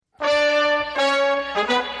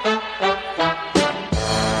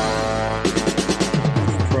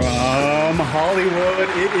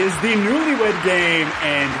the Newlywed Game,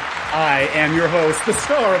 and I am your host, the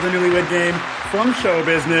star of the Newlywed Game from show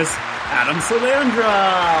business, Adam Salandra.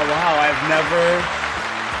 Wow, I've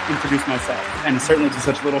never introduced myself, and certainly to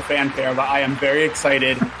such little fanfare, but I am very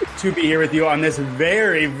excited to be here with you on this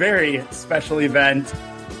very, very special event,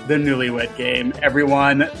 the Newlywed Game.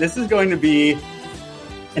 Everyone, this is going to be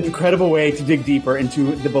an incredible way to dig deeper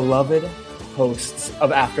into the beloved hosts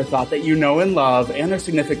of Afterthought that you know and love, and their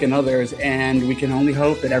significant others, and we can only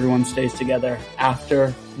hope that everyone stays together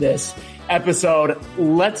after this episode.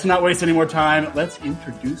 Let's not waste any more time. Let's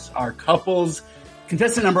introduce our couples.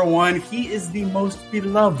 Contestant number one, he is the most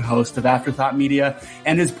beloved host of Afterthought Media,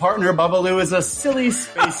 and his partner, Babalu, is a silly,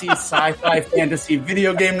 spacey, sci-fi fantasy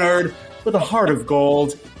video game nerd with a heart of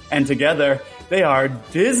gold, and together, they are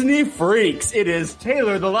Disney freaks. It is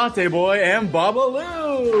Taylor the Latte Boy and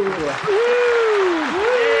Babalu.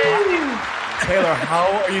 Taylor, how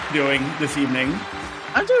are you doing this evening?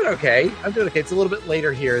 I'm doing okay. It's a little bit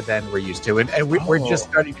later here than we're used to, and we're just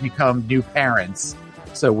starting to become new parents.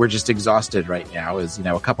 So we're just exhausted right now as, you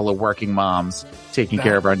know, a couple of working moms taking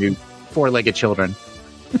care of our new four-legged children.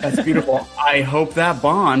 That's beautiful. I hope that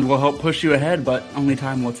bond will help push you ahead, but only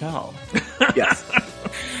time will tell. Yes.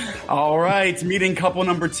 All right, meeting couple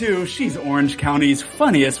number two. She's Orange County's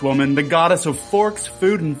funniest woman, the goddess of forks,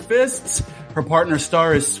 food, and fists. Her partner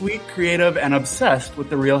Star is sweet, creative, and obsessed with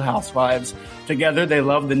the Real Housewives. Together, they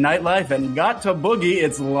love the nightlife and got to boogie.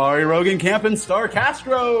 It's Laurie Rogan Camp and Star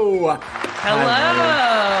Castro. Hello.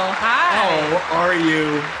 Hi. How are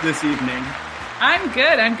you this evening? I'm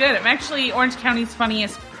good. I'm actually Orange County's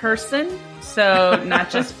funniest person. So not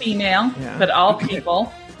just female, but all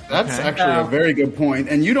people. That's actually a very good point.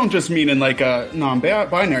 And you don't just mean in like a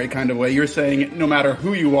non-binary kind of way. You're saying no matter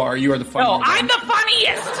who you are the funniest. No, I'm the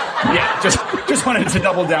funniest! Yeah, just wanted to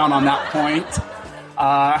double down on that point.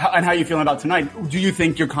 And how are you feeling about tonight? Do you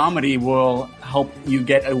think your comedy will help you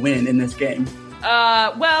get a win in this game?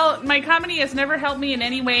 Well, my comedy has never helped me in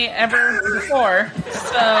any way ever before.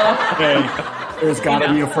 So... Hey, there's got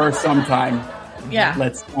to be a first sometime. Yeah.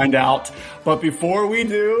 Let's find out. But before we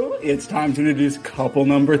do, it's time to introduce couple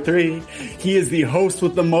number three. He is the host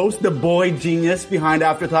with the most, the boy genius behind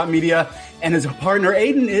Afterthought Media, and his partner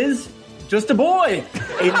Aiden is just a boy.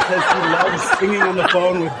 Aiden says he loves singing on the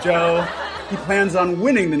phone with Joe. He plans on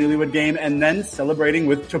winning the Newlywed Game and then celebrating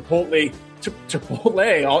with Chipotle.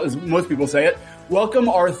 Chipotle, as most people say it. Welcome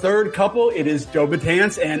our third couple. It is Joe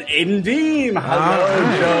Batance and Aiden Deem. Hello,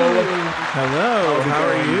 Joe. Hello. How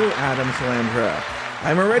are you, Adam Salandra?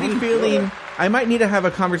 I'm already feeling... Good. I might need to have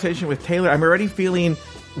a conversation with Taylor. I'm already feeling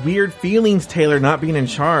weird feelings, Taylor, not being in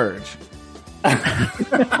charge.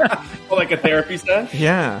 Well, like a therapy sesh?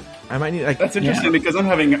 Yeah. I might need... That's interesting because I'm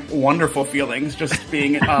having wonderful feelings just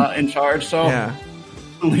being in charge. So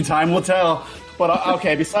only time will tell. But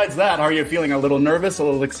okay, besides that, are you feeling a little nervous, a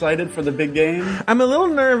little excited for the big game? I'm a little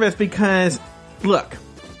nervous because, look,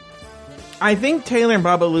 I think Taylor and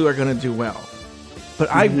Babalu are going to do well. But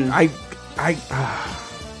I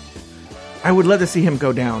would love to see him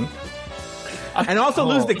go down. And also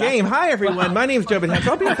lose the game. Hi, everyone. My name's Joe Batance.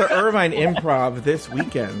 I'll be at the Irvine Improv this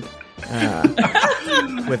weekend.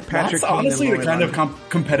 With Patrick. That's honestly the kind of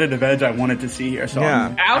competitive edge I wanted to see here. So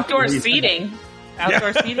outdoor seating.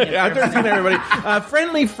 Outdoor seating. Outdoor seating, everybody.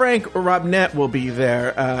 Friendly Frank Robnett will be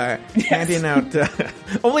there, handing out...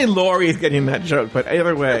 only Laurie's getting that joke, but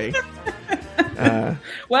either way.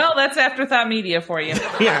 Well, that's Afterthought Media for you.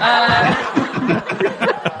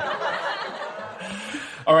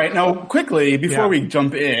 All right, now quickly, before we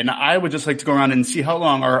jump in, I would just like to go around and see how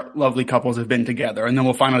long our lovely couples have been together, and then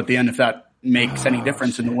we'll find out at the end if that makes any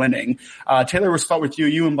difference in the winning. Taylor, we'll start with you.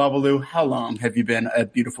 You and Babalu, how long have you been a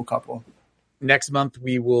beautiful couple? Next month,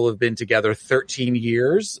 we will have been together 13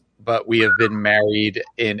 years, but we have been married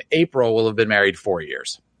in April. We'll have been married 4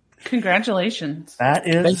 years. Congratulations. That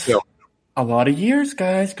is a lot of years,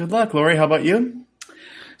 guys. Good luck. Laurie, how about you?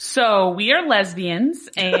 So we are lesbians,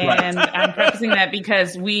 and I'm prefacing that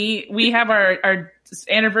because we have our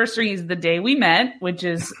anniversary is the day we met, which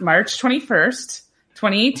is March 21st,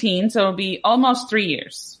 2018. So it'll be almost 3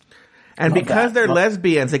 years. And because they're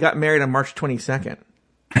lesbians, they got married on March 22nd.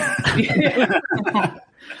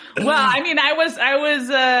 Well, I mean,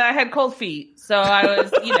 I had cold feet, so I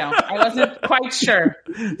was, I wasn't quite sure.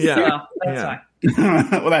 Yeah. So that's fine.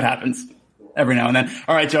 Well, that happens every now and then.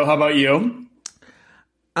 All right, Joe, how about you?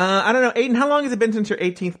 I don't know. Aiden, how long has it been since your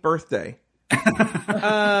 18th birthday?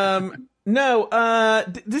 No,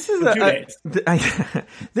 this is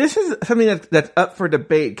this is something that's up for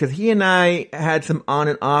debate because he and I had some on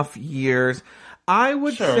and off years. I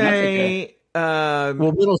would say Well,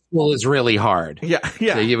 middle school is really hard. Yeah.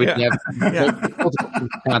 So you would have to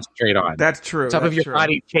concentrate on. That's true. Some of your true.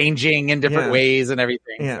 body changing in different ways and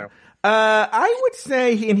everything. Yeah. So. I would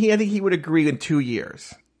say, I think he would agree in 2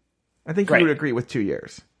 years. I think he would agree with 2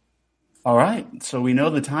 years. All right. So we know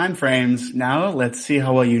the time frames. Now let's see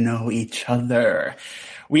how well you know each other.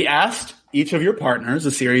 We asked each of your partners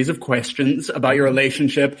a series of questions about your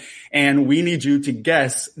relationship, and we need you to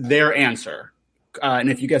guess their answer.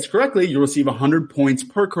 And if you guess correctly, you'll receive 100 points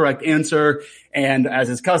per correct answer. And as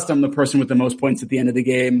is custom, the person with the most points at the end of the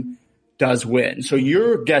game does win. So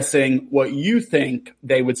you're guessing what you think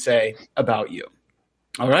they would say about you.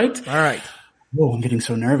 All right? All right. Oh, I'm getting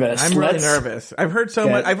so nervous. I'm really nervous. I've heard so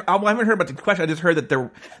much. I haven't heard about the question. I just heard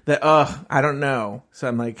that I don't know. So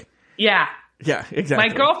I'm like, yeah, exactly. My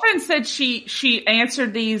girlfriend said she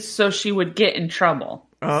answered these so she would get in trouble.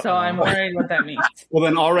 So I'm worried what that means. Well,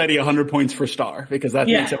 then already 100 points for Star, because that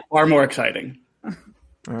makes it far more exciting.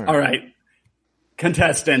 All right.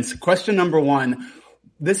 Contestants, question number 1.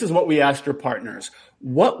 This is what we asked your partners.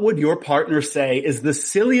 What would your partner say is the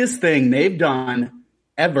silliest thing they've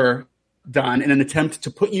ever done in an attempt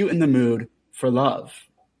to put you in the mood for love?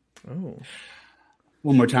 Oh.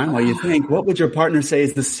 One more time while you think. What would your partner say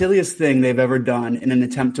is the silliest thing they've ever done in an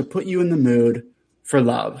attempt to put you in the mood for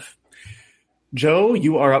love? Joe,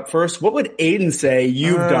 you are up first. What would Aiden say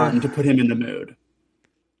you've done to put him in the mood?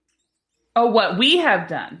 Oh, what we have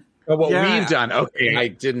done. Oh, what we've done. Okay, I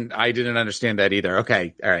didn't understand that either.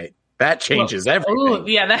 Okay, all right. That changes everything. Ooh,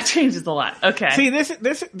 yeah, that changes a lot. Okay. See, this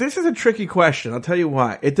is a tricky question. I'll tell you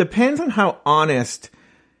why. It depends on how honest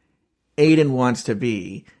Aiden wants to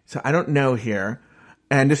be. So I don't know here.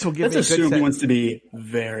 And this will give me a good assume he wants to be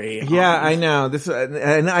very honest. Yeah, I know.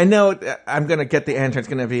 And I know I'm going to get the answer. It's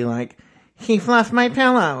going to be like, he fluffed my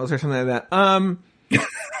pillows or something like that.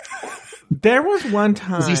 There was one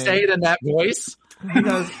time. Does he say it in that voice? He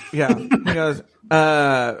goes, He goes,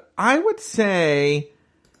 I would say,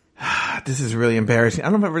 this is really embarrassing. I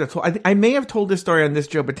don't know if I've ever told, I may have told this story on this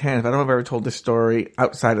Joe Botanis, but I don't know if I've ever told this story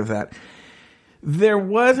outside of that. There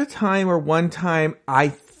was a time or one time I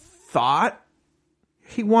thought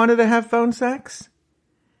he wanted to have phone sex.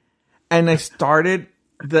 And I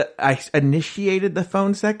initiated the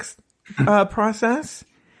phone sex process,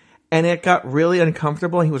 and it got really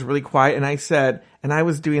uncomfortable. He was really quiet, and I said, and I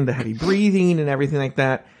was doing the heavy breathing and everything like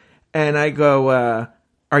that, and I go,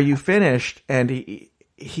 are you finished? And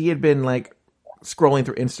he had been like scrolling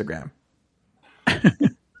through Instagram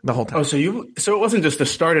the whole time. Oh, so it wasn't just to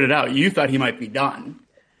started it out. You thought he might be done.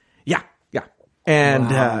 Yeah. And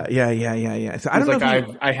yeah. So I don't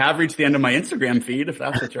know. I have reached the end of my Instagram feed, if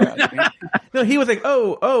that's what you're asking. No, he was like,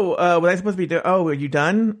 was I supposed to be are you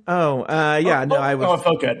done? I was. Oh, it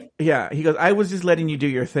felt good. Yeah, he goes, I was just letting you do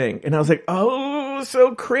your thing. And I was like,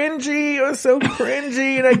 so cringy. It was so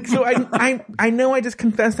cringy. And I know I just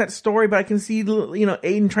confessed that story, but I can see,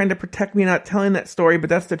 Aiden trying to protect me not telling that story, but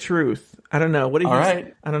that's the truth. I don't know. What did you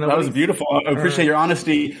say? I don't know. That was beautiful. I appreciate your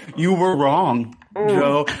honesty. You were wrong,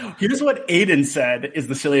 Joe. Here's what Aiden said is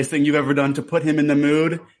the silliest thing you've ever done to put him in the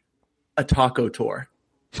mood. A taco tour.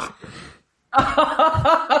 That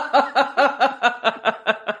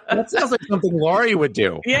sounds like something Laurie would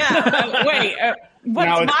do. Yeah. Wait.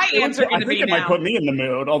 What's my answer going to be now? I think it might put me in the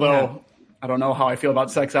mood, although I don't know how I feel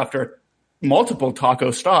about sex after multiple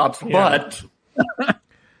taco stops, but...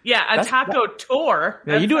 Yeah, taco tour.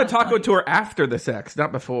 Yeah, you do a taco tour after the sex,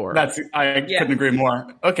 not before. I couldn't agree more.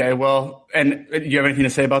 Okay, well, and do you have anything to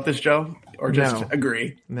say about this, Joe? Or just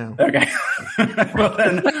agree? No. Okay. Well,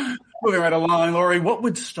 then, moving right along, Laurie, what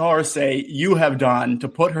would Star say you have done to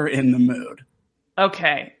put her in the mood?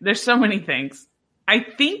 Okay, there's so many things. I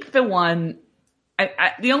think the only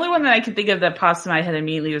one that I could think of that pops in my head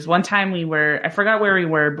immediately was one time I forgot where we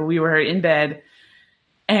were, but we were in bed,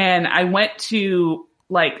 and I went to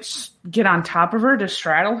get on top of her to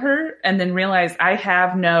straddle her, and then realized I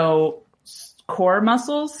have no core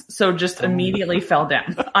muscles, so just immediately fell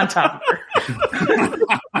down on top of her.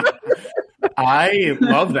 I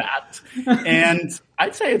love that. And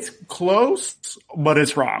I'd say it's close, but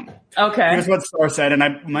it's wrong. Okay. Here's what Star said, and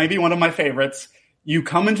it might be one of my favorites. You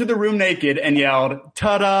come into the room naked and yelled,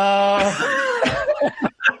 ta-da!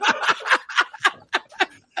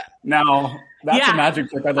 Now, that's a magic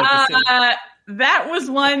trick I'd like to see. That was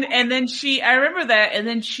one, and then I remember that, and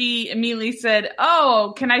then she immediately said,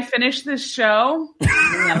 "Oh, can I finish this show?"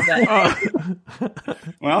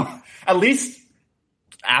 Well, at least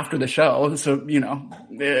after the show, so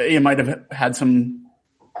it might have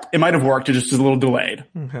it might have worked, just a little delayed.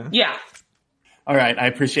 Okay. Yeah. All right,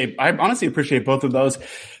 I honestly appreciate both of those.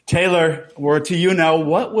 Taylor, we're to you now.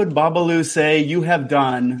 What would Babalu say you have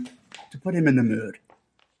done to put him in the mood?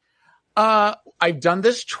 I've done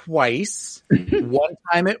this twice. One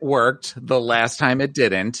time it worked. The last time it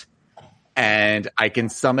didn't. And I can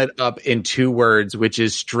sum it up in 2 words, which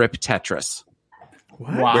is strip Tetris.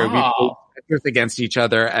 Wow. Where we play Tetris against each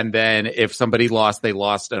other. And then if somebody lost, they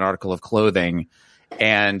lost an article of clothing.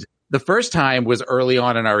 And the first time was early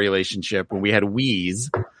on in our relationship when we had Wheeze.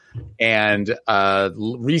 And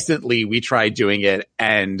recently we tried doing it.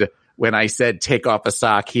 And when I said take off a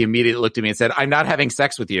sock, he immediately looked at me and said, I'm not having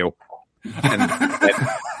sex with you.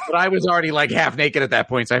 But I was already like half naked at that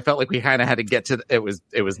point. So I felt like we kind of had to get to it was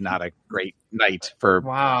not a great night for.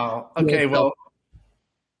 Wow. Okay. Well,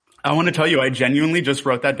 I want to tell you, I genuinely just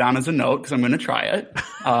wrote that down as a note because I'm going to try it.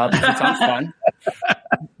 It sounds fun.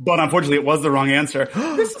 But unfortunately, it was the wrong answer.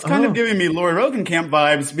 This is kind of giving me Lori Rogan camp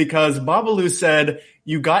vibes because Babalu said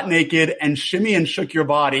you got naked and shimmy and shook your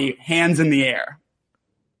body, hands in the air.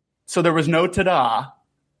 So there was no ta-da.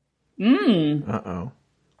 Uh-oh.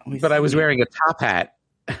 But I was wearing a top hat.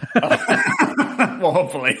 Well,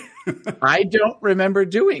 hopefully. I don't remember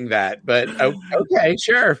doing that, but okay,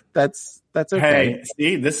 sure. That's okay. Hey,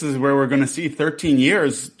 see, this is where we're going to see 13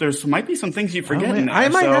 years. There's might be some things you forget in there. I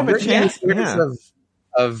might have a chance.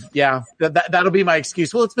 Yeah. That'll be my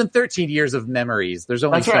excuse. Well, it's been 13 years of memories. There's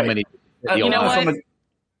only so many. You know what?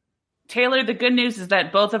 Taylor, the good news is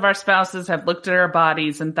that both of our spouses have looked at our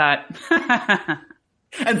bodies and thought,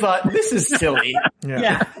 this is silly.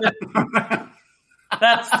 Yeah.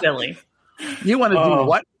 That's silly. You want to do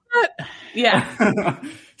what? Yeah.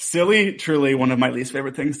 Silly, truly one of my least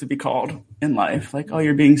favorite things to be called in life. Like, oh,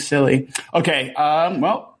 you're being silly. Okay.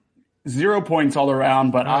 Well, 0 points all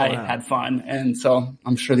around, but I had fun. And so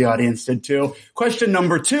I'm sure the audience did too. Question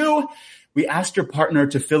number 2. We asked your partner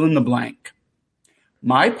to fill in the blank.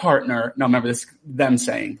 My partner, now remember this, them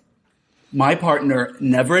saying, my partner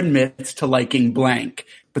never admits to liking blank,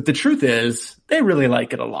 but the truth is they really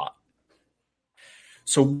like it a lot.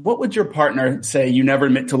 So what would your partner say you never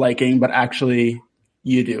admit to liking, but actually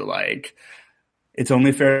you do like? It's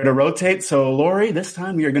only fair to rotate. So Lori, this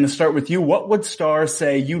time we are going to start with you. What would Star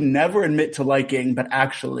say you never admit to liking, but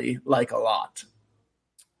actually like a lot?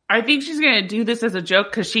 I think she's going to do this as a joke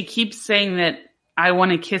because she keeps saying that I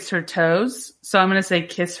want to kiss her toes. So I'm going to say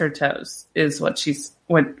kiss her toes is what she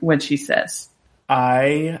says.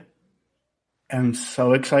 I am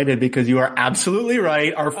so excited because you are absolutely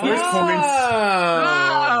right. Our first points.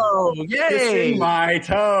 Oh, yay. Kissing my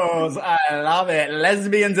toes. I love it.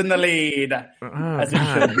 Lesbians in the lead. As it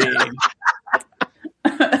should be.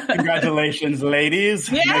 Congratulations,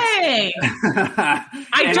 ladies. Yay!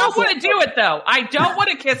 I don't want to do it, though. I don't want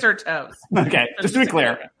to kiss her toes. Okay, just to be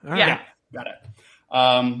clear. Yeah. Got it.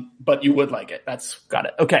 But you would like it. That's got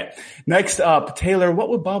it. Okay. Next up, Taylor, what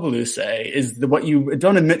would Babalu say is what you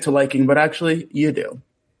don't admit to liking, but actually you do?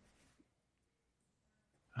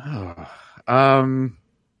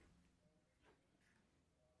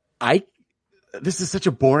 This is such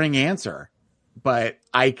a boring answer, but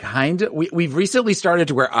we've recently started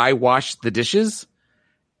to where I wash the dishes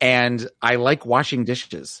and I like washing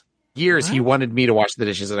dishes. Years he wanted me to wash the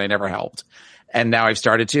dishes and I never helped. And now I've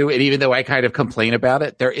started to. And even though I kind of complain about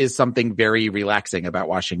it, there is something very relaxing about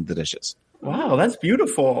washing the dishes. Wow, that's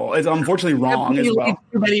beautiful. It's unfortunately wrong as well.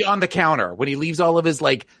 Too many on the counter when he leaves all of his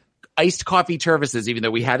like iced coffee termoses, even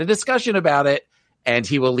though we had a discussion about it, and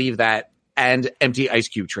he will leave that and empty ice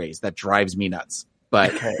cube trays. That drives me nuts.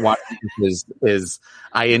 But washing dishes is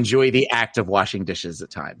I enjoy the act of washing dishes at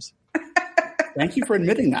times. Thank you for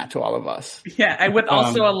admitting that to all of us. Yeah, I would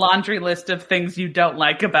also a laundry list of things you don't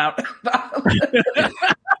like about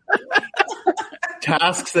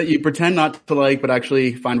tasks that you pretend not to like but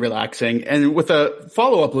actually find relaxing, and with a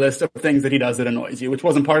follow-up list of things that he does that annoys you, which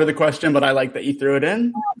wasn't part of the question, but I like that you threw it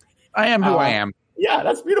in. I am who I am. Yeah,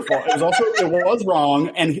 that's beautiful. It was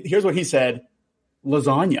wrong, and here's what he said: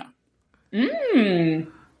 lasagna. Okay.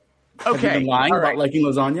 Have you been lying about liking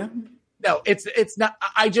lasagna? No, it's not.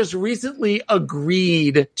 I just recently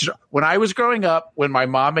agreed to, when I was growing up, when my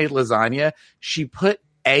mom made lasagna, she put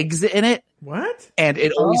eggs in it. What? And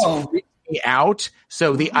it always freaked me out.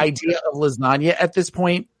 So the idea of lasagna at this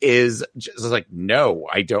point is just like, no,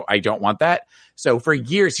 I don't want that. So for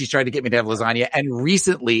years, he's tried to get me to have lasagna. And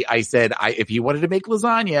recently I said, if he wanted to make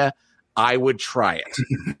lasagna, I would try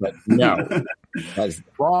it. But no, that's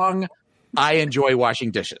wrong. I enjoy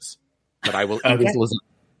washing dishes, but I will eat his lasagna.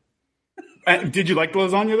 Did you like the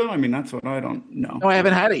lasagna, though? I mean, that's what I don't know. No, I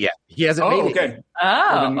haven't had it yet. He hasn't made it yet.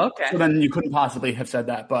 Okay. So then you couldn't possibly have said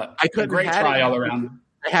that, but I couldn't. Great try all around.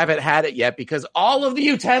 I haven't had it yet because all of the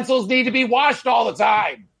utensils need to be washed all the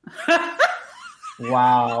time.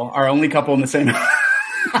 Wow. Our only couple in the same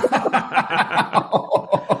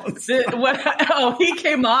Oh, he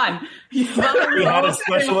came on. He had a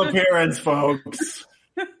special appearance, folks.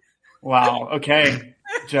 Wow. Okay.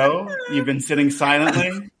 Joe, you've been sitting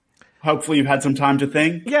silently. Hopefully you've had some time to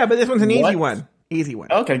think. Yeah, but this one's an easy one. Easy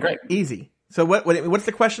one. Okay, great. Easy. So what's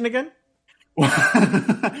the question again?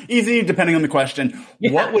 Easy, depending on the question.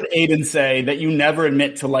 Yeah. What would Aiden say that you never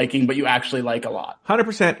admit to liking, but you actually like a lot?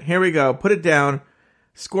 100%. Here we go. Put it down.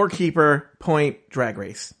 Scorekeeper, point, drag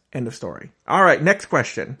race. End of story. All right, next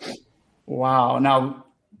question. Wow. Now,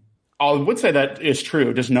 I would say that is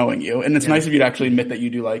true, just knowing you. And it's nice of you to actually admit that you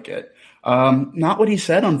do like it. Not what he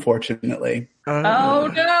said, unfortunately.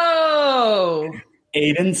 Oh, no.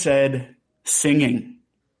 Aiden said singing.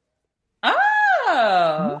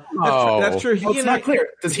 That's true. It's not clear.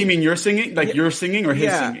 Does he mean you're singing? Like you're singing or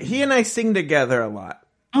his singing? He and I sing together a lot.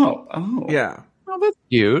 Oh. Yeah. Oh, that's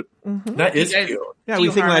cute. Mm-hmm. That is cute. Yeah,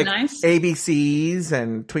 we sing harmonize? Like ABCs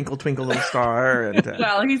and Twinkle Twinkle Little Star. And,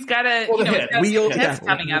 well, he's got Wheels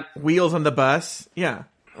coming up. Wheels on the Bus. Yeah.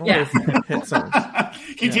 Yeah. Hit songs.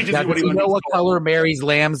 He teaches you what he know what color Mary's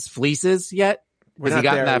lamb's fleece is yet? Has he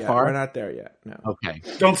gotten that far? We're not there yet. No. Okay.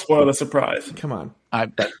 Don't spoil the surprise. Come on. I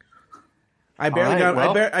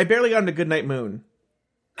barely got into Goodnight Moon.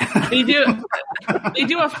 They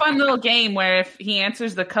do a fun little game where if he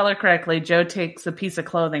answers the color correctly, Joe takes a piece of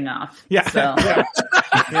clothing off. Yeah. So,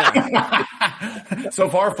 so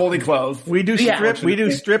far, fully clothed. We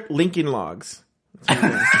do strip Lincoln Logs.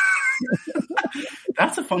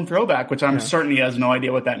 That's a fun throwback, which I'm certain he has no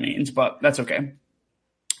idea what that means, but that's okay.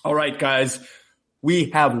 All right, guys.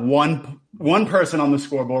 We have one person on the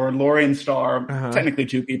scoreboard, Lori and Star, technically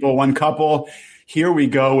two people, one couple. Here we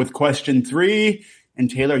go with question 3. And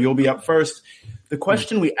Taylor, you'll be up first. The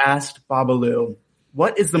question we asked Babalu,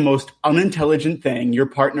 what is the most unintelligent thing your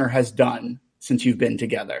partner has done since you've been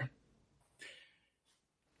together?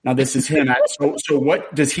 Now, this is him. So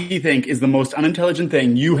what does he think is the most unintelligent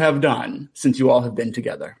thing you have done since you all have been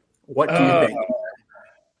together? What do you think?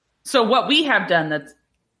 So what we have done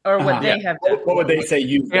what they have done. What would they say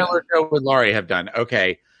you Taylor, Joe, and Laurie have done?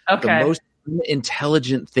 Okay. The most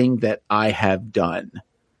intelligent thing that I have done.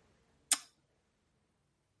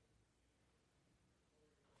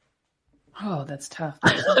 Oh, that's tough.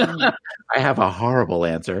 I have a horrible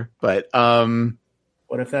answer, but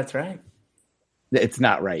what if that's right? It's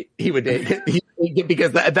not right. He would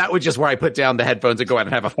because that would just where I put down the headphones and go out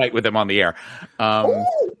and have a fight with him on the air.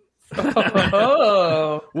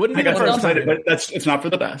 Wouldn't be the first time, but it's not for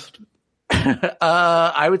the best.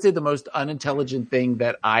 I would say the most unintelligent thing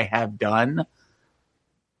that I have done.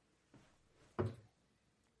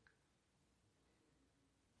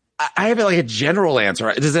 I have like a general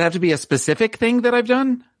answer. Does it have to be a specific thing that I've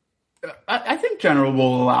done? I think general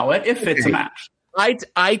will allow it if it's a match.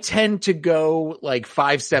 I tend to go like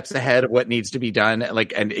 5 steps ahead of what needs to be done.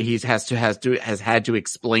 Like, and he has had to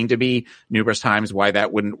explain to me numerous times why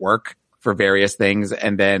that wouldn't work for various things.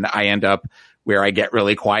 And then I end up where I get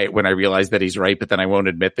really quiet when I realize that he's right, but then I won't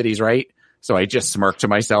admit that he's right. So I just smirk to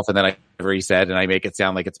myself and then I whatever he said and I make it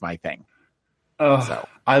sound like it's my thing. So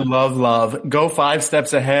I love. Go 5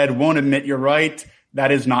 steps ahead. Won't admit you're right.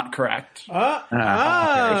 That is not correct. Which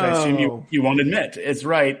I assume you won't admit. It's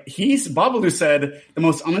right. Babalu said the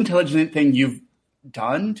most unintelligent thing you've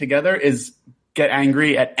done together is get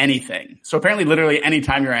angry at anything. So apparently literally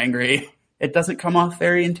anytime you're angry, it doesn't come off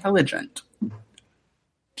very intelligent.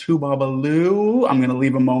 To Babalu, I'm going to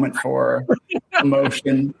leave a moment for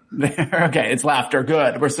emotion there. Okay, it's laughter.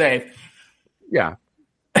 Good. We're safe. Yeah.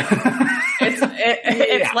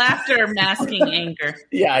 It's laughter masking anger.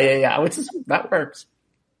 Yeah. That works.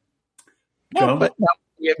 No, but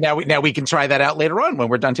now we can try that out later on when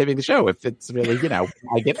we're done taping the show. If it's really,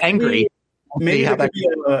 I get angry. Maybe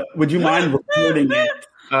would you mind recording it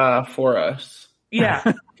for us?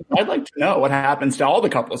 Yeah. I'd like to know what happens to all the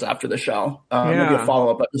couples after the show. Maybe a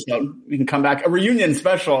follow-up episode. We can come back. A reunion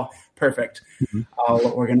special. Perfect. Mm-hmm. I'll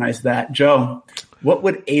organize that. Joe, what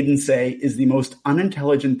would Aiden say is the most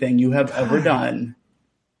unintelligent thing you have ever done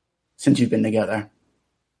since you've been together?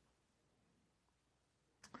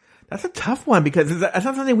 That's a tough one because that's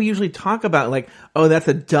not something we usually talk about. Like, oh, that's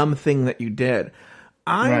a dumb thing that you did.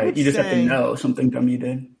 You just have to know something dumb you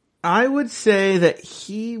did. I would say that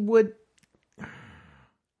he would.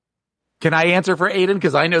 Can I answer for Aiden?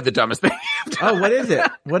 Because I know the dumbest thing. Oh, what is it?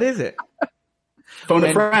 What is it? Phone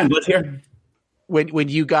a friend. Let's hear. When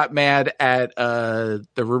you got mad at the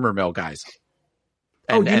rumor mill guys.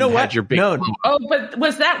 And, you know what? Oh, but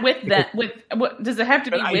was that with that? What does it have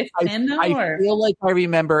to be him though? I feel like I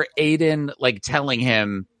remember Aiden like telling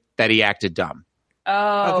him that he acted dumb.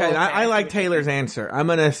 Oh, Okay, I like Taylor's answer. I'm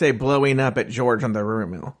going to say blowing up at George on the rumor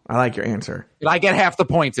mill. I like your answer. But I get half the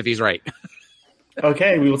points if he's right.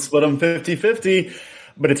 Okay, we will split them 50-50,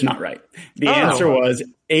 but it's not right. The answer was,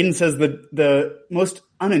 Aiden says the most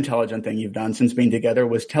unintelligent thing you've done since being together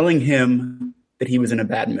was telling him that he was in a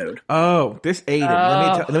bad mood. Oh, this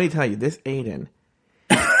Aiden. Let me tell you, this Aiden.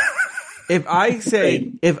 If I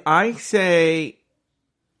say,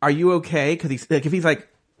 are you okay? Because if he's like,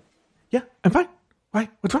 yeah, I'm fine. Why?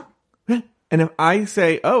 What's wrong? And if I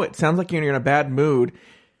say, oh, it sounds like you're in a bad mood,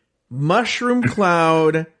 mushroom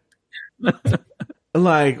cloud,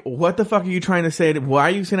 like, what the fuck are you trying to say? Why are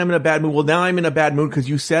you saying I'm in a bad mood? Well, now I'm in a bad mood because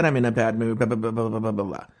you said I'm in a bad mood. Blah, blah, blah, blah, blah, blah,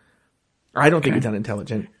 blah. I don't think he's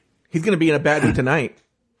unintelligent. He's going to be in a bad mood tonight.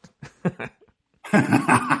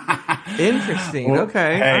 Interesting. Well,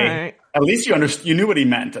 okay. hey, all right. At least you knew what he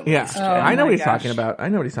meant. At Yeah. least. I know what he's gosh. talking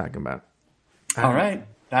about. All right.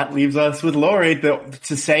 That leaves us with Lori.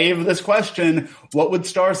 To save this question, what would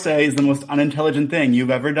Star say is the most unintelligent thing you've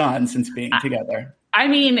ever done since being together? I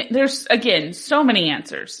mean, there's, again, so many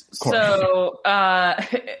answers. So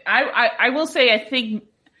I will say, I think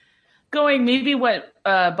going maybe what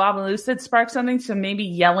Bob and Lou said sparked something. So maybe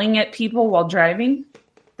yelling at people while driving.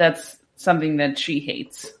 That's something that she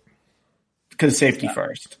hates. Because safety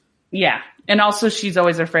first. Yeah. And also she's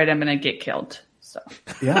always afraid I'm going to get killed. So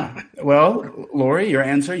Yeah. Well, Lori, your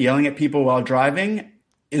answer, yelling at people while driving,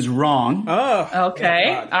 is wrong. Oh.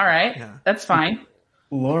 okay. All right. Yeah. That's fine.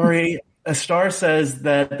 Lori, a Star says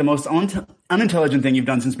that the most unintelligent thing you've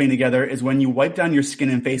done since being together is when you wipe down your skin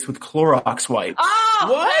and face with Clorox wipes. Oh,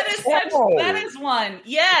 What? that is one.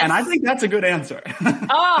 Yes. And I think that's a good answer.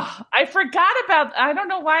 Oh, I forgot about. I don't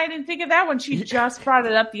know why I didn't think of that one. She just brought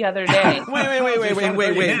it up the other day.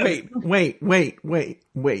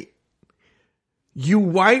 Wait. You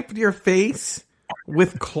wiped your face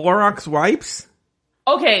with Clorox wipes?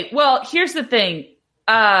 Okay, well, here's the thing.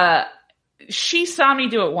 She saw me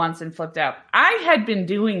do it once and flipped out. I had been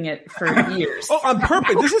doing it for years. Oh, on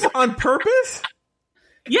purpose. This is on purpose?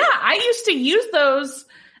 Yeah, I used to use those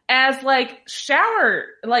as like shower,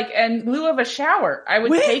 like in lieu of a shower. I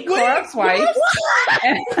would take Clorox wipes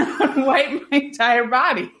and wipe my entire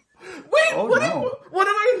body. What am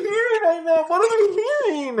I hearing right now? What am I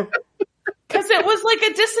hearing? Because it was like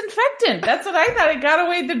a disinfectant. That's what I thought. It got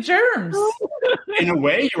away the germs. In a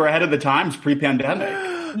way, you were ahead of the times pre-pandemic.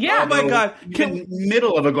 Yeah. Oh my God. In the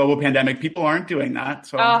middle of a global pandemic, people aren't doing that.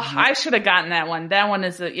 So I should have gotten that one. That one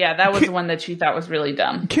is, that was the one that she thought was really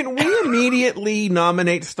dumb. Can we immediately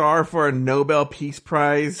nominate Star for a Nobel Peace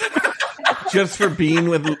Prize just for being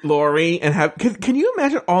with Lori and have? Can you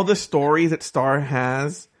imagine all the stories that Star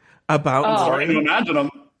has about hard to Lori? imagine them.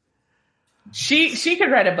 She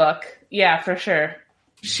could write a book. Yeah, for sure.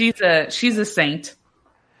 She's a saint.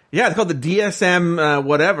 Yeah, it's called the DSM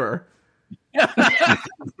whatever. Yeah,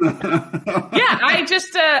 I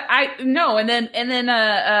just no, and then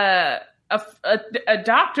a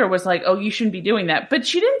doctor was like, "Oh, you shouldn't be doing that," but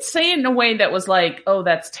she didn't say it in a way that was like, "Oh,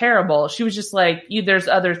 that's terrible." She was just like, "There's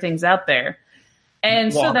other things out there,"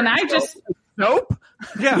 and so then I just Nope.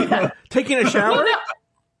 Yeah. Taking a shower. Well, no,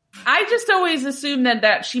 I just always assumed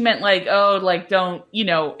that she meant like, oh, like don't,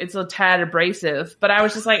 it's a tad abrasive. But I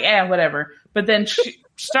was just like, whatever. But then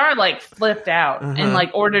Star like flipped out and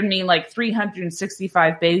like ordered me like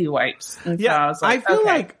 365 baby wipes. And so I was like, I feel okay.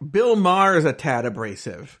 like Bill Maher is a tad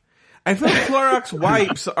abrasive. I feel like Clorox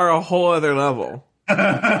wipes are a whole other level. So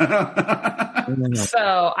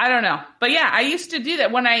I don't know, but yeah, I used to do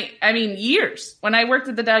that years when I worked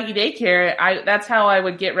at the doggy daycare. That's how I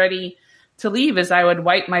would get ready to leave, is I would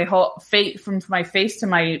wipe my whole face from my face to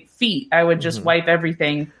my feet. I would just wipe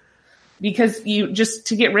everything because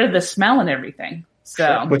to get rid of the smell and everything.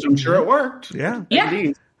 So, Which I'm sure it worked. Yeah.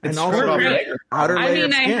 Indeed. And It's also sort of great. outer layer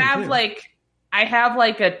of I skin, have too. I have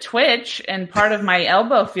like a twitch and part of my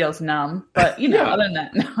elbow feels numb, but other than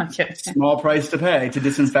that, no, I'm kidding. Small price to pay to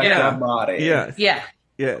disinfect that body. Yeah. Yeah.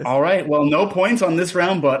 Yes. All right. Well, no points on this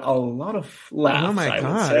round, but a lot of laughs, Oh my I would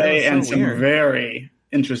God, say, that and was so some weird. very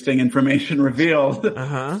interesting information revealed.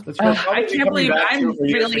 Uh-huh. That's what I can't believe I'm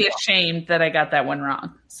really ashamed. ashamed that I got that one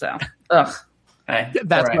wrong. So, ugh. Hey,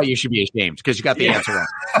 That's all why right. you should be ashamed, because you got the answer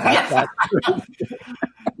wrong.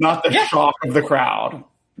 Not the shock of the crowd.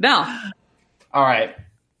 No. All right.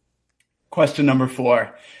 Question number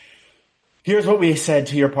 4. Here's what we said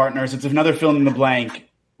to your partners. It's another fill in the blank.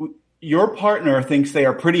 Your partner thinks they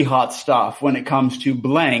are pretty hot stuff when it comes to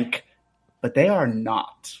blank, but they are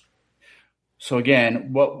not. So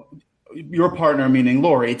again, what your partner, meaning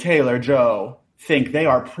Lori, Taylor, Joe, think they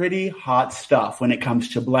are pretty hot stuff when it comes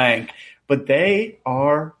to blank, but they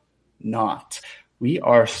are not. We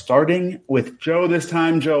are starting with Joe this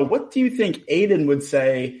time. Joe, what do you think Aiden would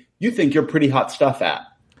say you think you're pretty hot stuff at?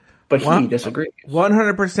 But he disagrees.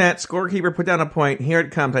 100%. Scorekeeper, put down a point. Here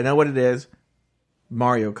it comes. I know what it is.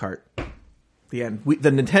 Mario Kart. The end.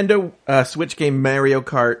 The Nintendo Switch game Mario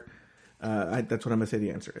Kart. That's what I'm going to say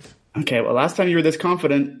the answer is. Okay, well, last time you were this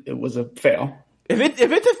confident, it was a fail. If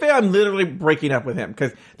it's a fail, I'm literally breaking up with him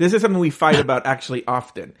because this is something we fight about actually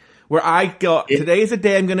often. Where I go, today is the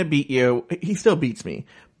day I'm going to beat you. He still beats me,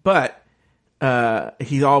 but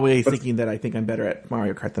he's always thinking that I think I'm better at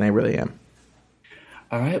Mario Kart than I really am.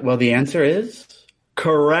 All right. Well, the answer is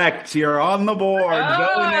correct. You're on the board.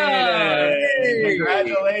 Donated.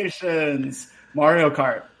 Congratulations, Mario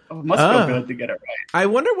Kart. Oh, must feel good to get it right. I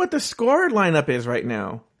wonder what the score lineup is right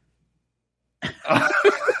now.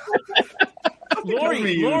 Lori, do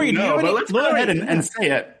you have any? But let's go ahead and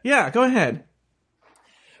say it. Yeah, go ahead.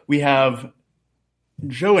 We have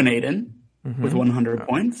Joe and Aiden with 100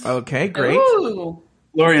 points. Okay, great. Ooh.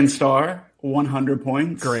 Lori and Star, 100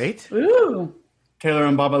 points. Great. Ooh. Taylor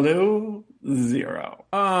and Babalu, 0.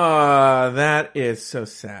 That is so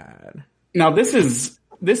sad. Now this is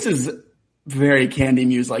very Candy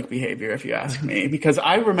Muse-like behavior, if you ask me, because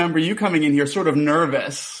I remember you coming in here sort of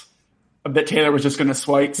nervous that Taylor was just going to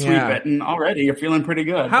sweep it, and already you're feeling pretty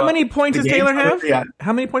good. How many points does Taylor have? Yeah.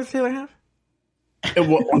 How many points does Taylor have?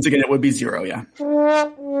 Once again, it would be 0, yeah.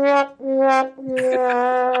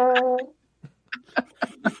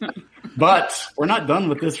 But we're not done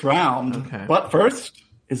with this round. Okay. But first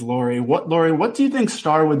is Lori. Lori, what do you think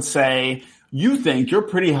Star would say you think you're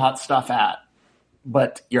pretty hot stuff at,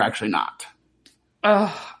 but you're actually not?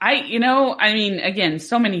 Again,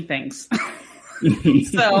 so many things.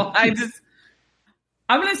 So I'm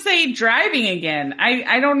going to say driving again.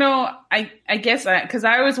 I don't know. I guess because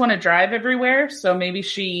I always want to drive everywhere. So maybe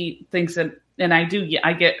she thinks that, and I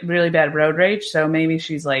get really bad road rage. So maybe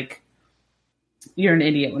she's like, you're an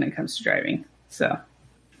idiot when it comes to driving. So.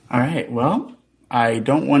 All right. Well, I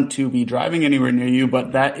don't want to be driving anywhere near you,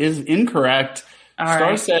 but that is incorrect.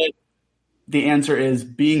 Star said the answer is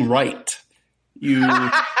being right. You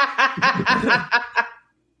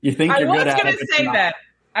think you're good at it. I was going to say that.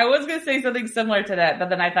 I was going to say something similar to that, but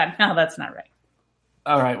then I thought, no, that's not right.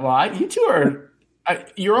 All right. Well, you two are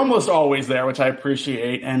you're almost always there, which I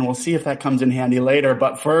appreciate, and we'll see if that comes in handy later.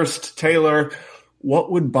 But first, Taylor,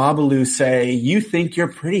 what would Babalu say you think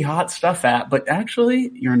you're pretty hot stuff at, but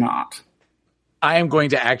actually you're not? I am going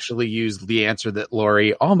to actually use the answer that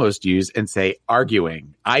Lori almost used and say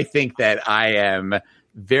arguing. I think that I am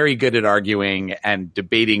very good at arguing and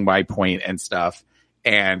debating my point and stuff.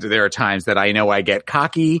 And there are times that I know I get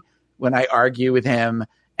cocky when I argue with him,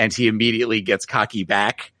 and he immediately gets cocky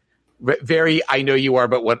back. Very, I know you are,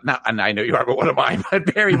 but what? Not, and I know you are, but what am I?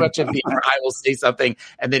 But very much of the, I will say something,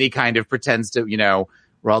 and then he kind of pretends to,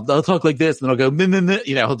 well, I'll talk like this, and then I'll go,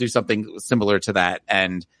 he'll do something similar to that.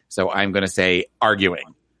 And so I'm going to say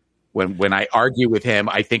arguing. When I argue with him,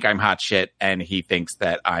 I think I'm hot shit, and he thinks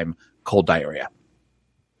that I'm cold diarrhea.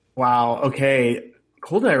 Wow. Okay.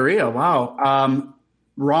 Cold diarrhea. Wow.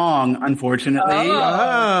 Wrong, unfortunately.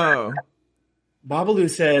 Oh. Babalu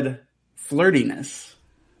said flirtiness.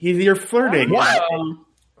 You're flirting. What?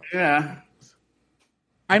 Yeah.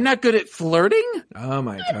 I'm not good at flirting? Oh,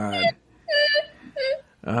 my God.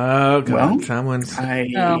 Oh, God. Well, someone's...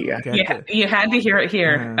 You had to hear it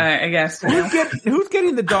here, I guess. Who's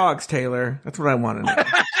getting the dogs, Taylor? That's what I want to know.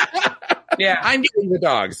 Yeah. I'm getting the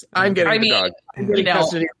dogs. I'm getting the dogs. I'm getting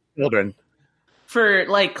custody of the children. For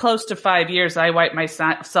close to 5 years, I wiped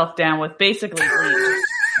myself down with basically bleach.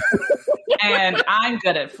 And I'm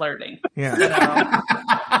good at flirting. Yeah.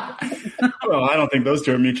 Well, I don't think those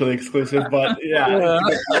two are mutually exclusive, but yeah.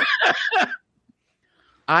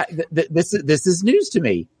 This is news to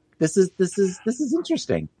me. This is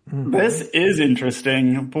interesting. This is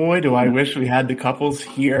interesting. Boy, do I wish we had the couples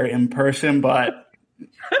here in person, but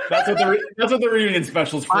that's what the reunion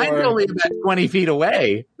special's for. I'm only about 20 feet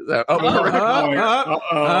away. So,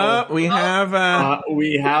 we have a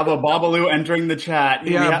Babalu entering the chat.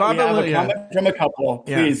 Yeah, Babalu. We have a comment from a couple.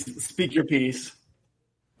 Please speak your piece.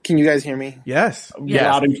 Can you guys hear me? Yes.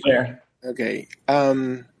 Loud and clear. Okay.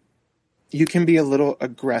 You can be a little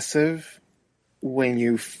aggressive when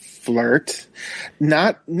you flirt.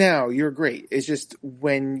 Not now. You're great. It's just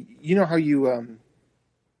when how you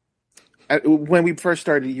when we first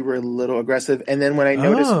started, you were a little aggressive, and then when I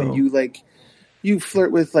noticed when you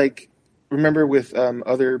flirt with remember with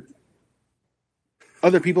other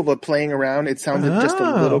people, but playing around, it sounded just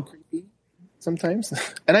a little creepy sometimes.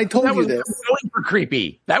 And I told you this. Going for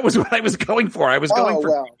creepy. That was what I was going for. I was going for.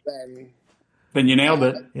 Well, then Then you nailed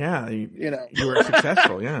it. Yeah, you were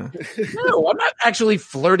successful. Yeah. No, I'm not actually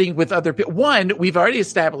flirting with other people. One, we've already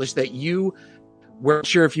established that you weren't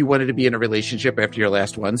sure if you wanted to be in a relationship after your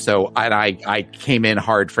last one. So I came in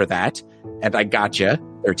hard for that, and I got you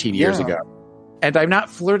 13 years ago. And I'm not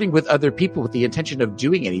flirting with other people with the intention of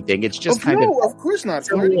doing anything. It's just of course not.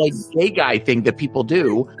 Flirting like gay guy thing that people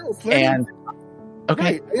do. No, and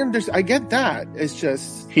okay, right, I get that. It's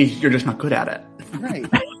just you're just not good at it. Right.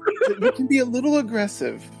 You can be a little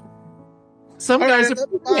aggressive. Some guys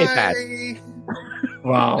appreciate that.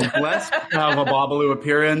 Wow. Blessed to have a Babalu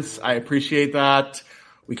appearance. I appreciate that.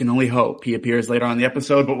 We can only hope he appears later on in the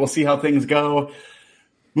episode, but we'll see how things go.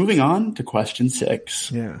 Moving on to question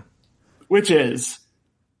 6. Yeah. Which is,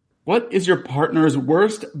 what is your partner's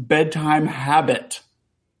worst bedtime habit?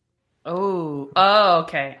 Oh,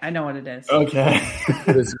 okay. I know what it is. Okay.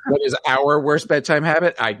 What is our worst bedtime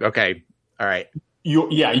habit? Okay. All right.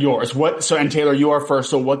 Yours. And Taylor, you are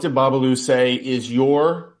first. So what did Babalu say is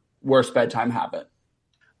your worst bedtime habit?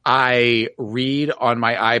 I read on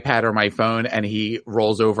my iPad or my phone, and he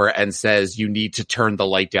rolls over and says, you need to turn the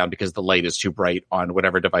light down because the light is too bright on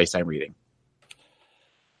whatever device I'm reading.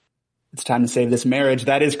 It's time to save this marriage.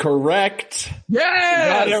 That is correct. Yes!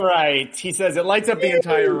 Got it right. He says it lights up the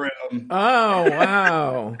entire room. Oh,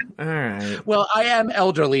 wow. All right. Well, I am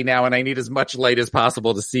elderly now, and I need as much light as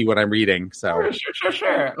possible to see what I'm reading. So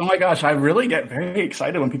Sure. Oh my gosh, I really get very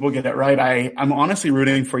excited when people get it right. I'm honestly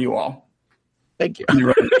rooting for you all. Thank you.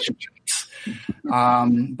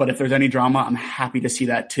 But if there's any drama, I'm happy to see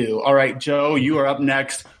that too. All right, Joe, you are up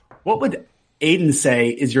next. What would Aiden say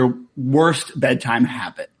is your worst bedtime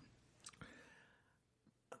habit?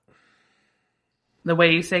 The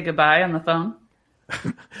way you say goodbye on the phone?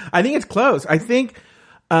 I think it's close. I think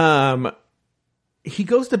he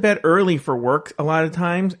goes to bed early for work a lot of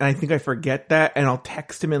times, and I think I forget that, and I'll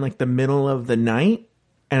text him in like the middle of the night,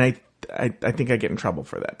 and I think I get in trouble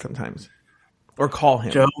for that sometimes. Or call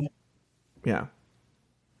him. Joe? Yeah.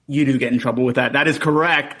 You do get in trouble with that. That is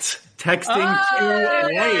correct. Texting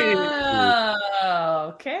too late.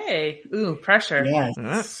 Okay. Ooh, pressure.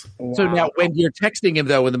 Yes. Wow. So now when you're texting him,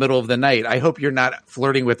 though, in the middle of the night, I hope you're not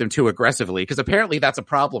flirting with him too aggressively, because apparently that's a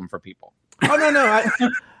problem for people.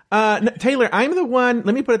 Oh, no. Taylor, I'm the one.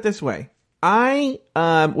 Let me put it this way. I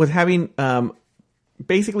was having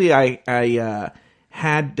basically I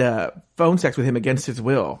had phone sex with him against his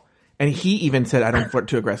will. And he even said, I don't flirt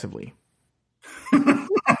too aggressively.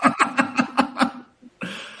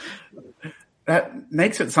 That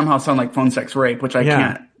makes it somehow sound like phone sex rape, which I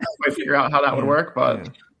can't quite figure out how that would work, but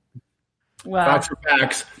facts are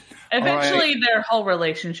facts. Eventually their whole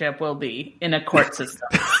relationship will be in a court system.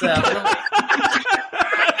 So.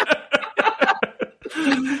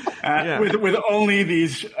 With only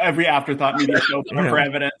these every Afterthought media show for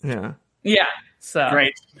evidence. Yeah. So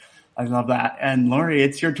great. I love that. And Lori,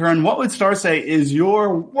 it's your turn. What would Star say is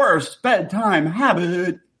your worst bedtime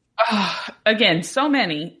habit? Again, so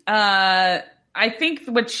many. I think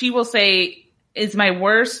what she will say is my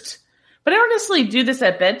worst, but I honestly do this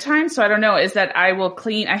at bedtime, so I don't know, is that I will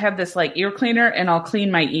clean. I have this like ear cleaner, and I'll clean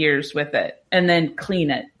my ears with it and then clean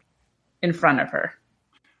it in front of her.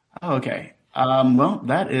 Okay. Well,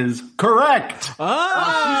 that is correct.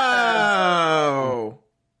 Oh.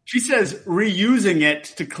 She says reusing it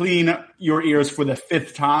to clean your ears for the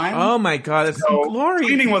 5th time. Oh my God, that's so glorious.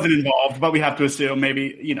 Cleaning wasn't involved, but we have to assume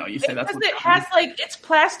maybe, you say that's because it has it's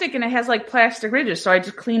plastic and it has like plastic ridges. So I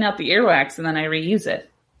just clean out the earwax and then I reuse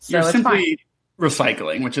it. So you're it's simply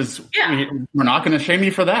recycling, which is, we're not going to shame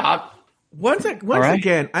you for that. Once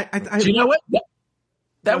again, do you know what?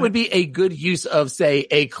 That would be a good use of, say,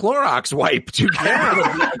 a Clorox wipe.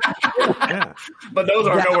 But those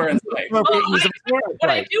are nowhere in sight. What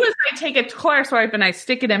I do is I take a Clorox wipe and I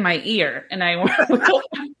stick it in my ear, and I.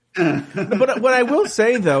 But what I will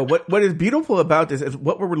say though, what is beautiful about this is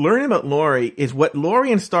what we're learning about Lori is what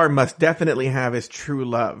Lori and Star must definitely have is true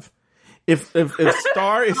love. If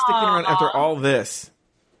Star is sticking around after all this,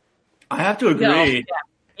 I have to agree.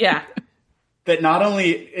 Yeah. That not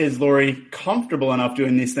only is Lori comfortable enough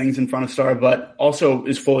doing these things in front of Star, but also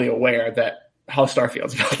is fully aware that how Star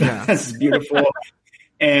feels about that. This is beautiful.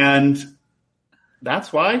 And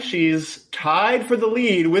that's why she's tied for the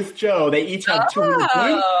lead with Joe. They each have 200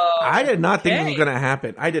 points. I did not think this was going to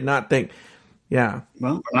happen. I did not think. Yeah.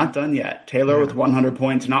 Well, we're not done yet. Taylor with 100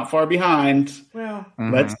 points, not far behind. Well,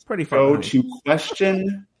 let's pretty far go behind. to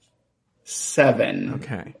question 7.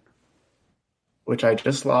 Okay. Which I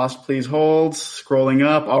just lost. Please hold. Scrolling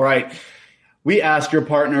up. All right. We asked your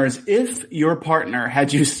partners, if your partner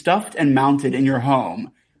had you stuffed and mounted in your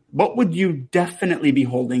home, what would you definitely be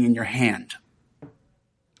holding in your hand?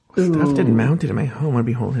 Stuffed and mounted in my home. I'd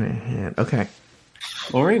be holding it in my hand. Okay.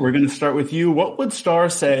 Lori, we're going to start with you. What would Star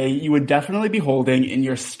say you would definitely be holding in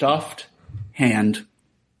your stuffed hand?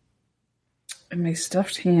 In my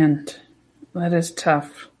stuffed hand. That is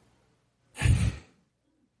tough.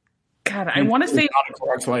 God, I want to say... Not a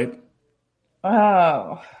Clorox wipe.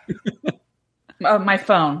 Oh. My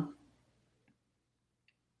phone.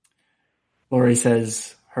 Lori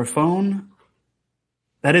says her phone.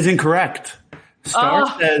 That is incorrect.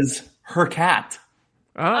 Star says her cat.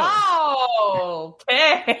 Oh,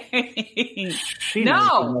 okay. She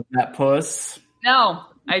knows that puss. No,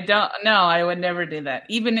 I don't. No, I would never do that.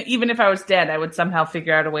 Even if I was dead, I would somehow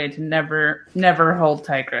figure out a way to never hold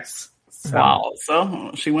Tigress. So. Wow.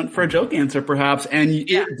 So she went for a joke answer, perhaps, and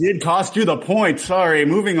it did cost you the point. Sorry.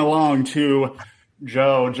 Moving along to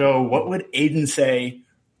Joe. Joe, what would Aiden say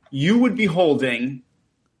you would be holding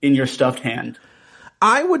in your stuffed hand?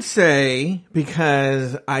 I would say,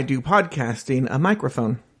 because I do podcasting, a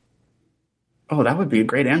microphone. Oh, that would be a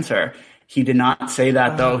great answer. He did not say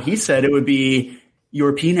that, though. He said it would be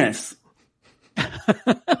your penis.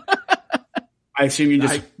 I assume you're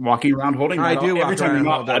just walking around holding that. I do every time you're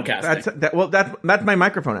not podcasting. That's my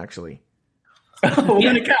microphone, actually. Well,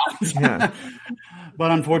 then it counts. Yeah. But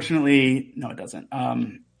unfortunately, no, it doesn't.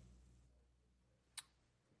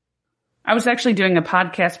 I was actually doing a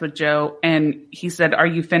podcast with Joe, and he said, "Are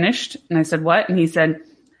you finished?" And I said, "What?" And he said,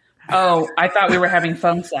 "Oh, I thought we were having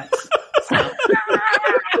phone sex."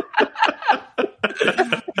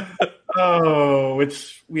 Oh,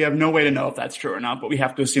 which we have no way to know if that's true or not, but we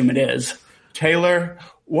have to assume it is. Taylor,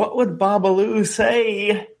 what would Babalu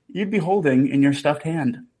say you'd be holding in your stuffed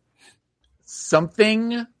hand?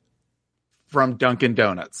 Something from Dunkin'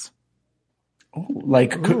 Donuts. Oh,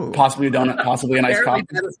 like possibly a donut, possibly a nice coffee.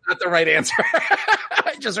 That is not the right answer.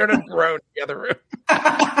 I just heard him groan in the other room.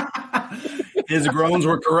 His groans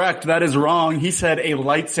were correct. That is wrong. He said a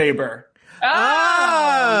lightsaber.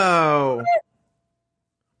 Oh.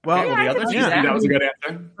 Well, the other that was a good answer.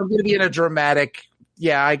 I'm going to be in a dramatic.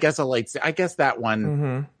 Yeah, I guess a lightsaber. I guess that one.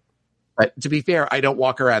 Mm-hmm. But to be fair, I don't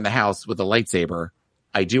walk around the house with a lightsaber.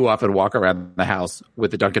 I do often walk around the house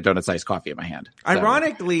with the Dunkin' Donuts iced coffee in my hand. So.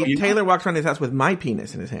 Ironically, Taylor walks around his house with my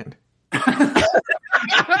penis in his hand.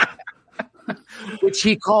 Which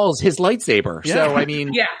he calls his lightsaber. Yeah. So, I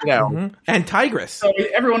mean, you know. Mm-hmm. And Tigress. So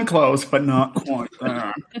everyone close, but not quite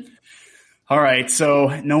there. All right,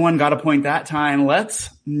 so no one got a point that time. Let's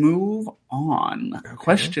move on. Okay.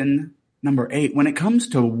 Question number 8. When it comes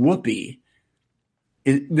to Whoopi,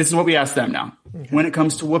 this is what we ask them now. Okay. When it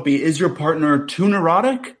comes to Whoopi, is your partner too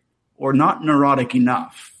neurotic or not neurotic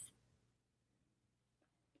enough?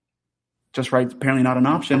 Just right, apparently not an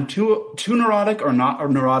option. Too neurotic or not or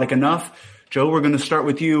neurotic enough? Joe, we're going to start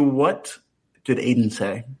with you. What did Aiden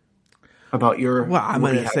say about your? Well, I'm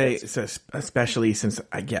going to say, especially since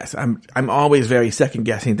I guess I'm always very second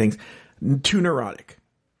guessing things. Too neurotic.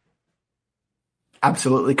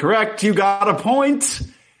 Absolutely correct. You got a point.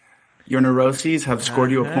 Your neuroses have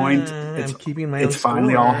scored you a point. I'm keeping my It's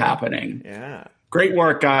finally all happening. Yeah. Great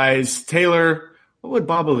work, guys. Taylor, what would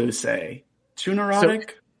Babalu say? Too neurotic?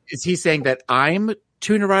 So is he saying that I'm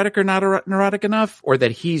too neurotic or not neurotic enough, or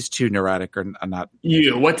that he's too neurotic or not?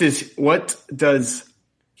 You. What does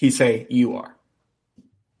he say you are?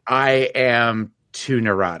 I am too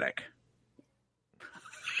neurotic.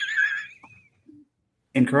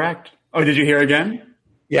 Incorrect. Oh, did you hear again?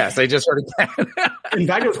 Yes, I just heard again. In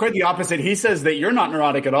fact, it was quite the opposite. He says that you're not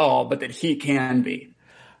neurotic at all, but that he can be.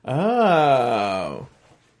 Oh.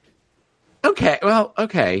 Okay. Well,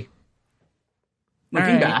 okay.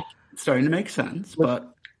 Looking back, it's starting to make sense,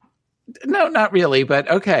 but no, not really. But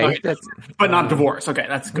okay, but not divorce. Okay,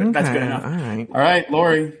 that's good. Okay. That's good enough. All right,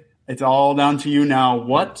 Lori, it's all down to you now.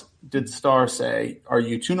 What did Star say? Are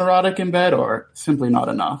you too neurotic in bed, or simply not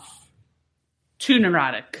enough? Too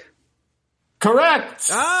neurotic. Correct.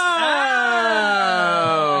 Oh,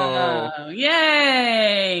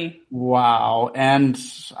 yay! Wow, and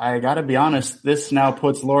I got to be honest. This now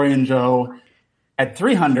puts Lori and Joe at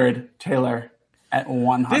 300. Taylor at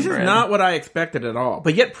 100. This is not what I expected at all,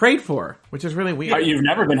 but yet prayed for, which is really weird. You've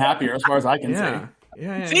never been happier, as far as I can see.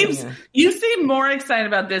 Yeah. You seem more excited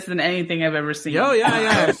about this than anything I've ever seen. Oh,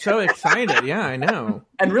 yeah. I'm so excited. Yeah, I know.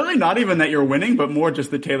 And really not even that you're winning, but more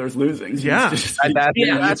just that Taylor's losing. So that's what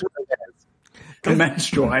it is. Immense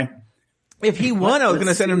joy. If he won, I was going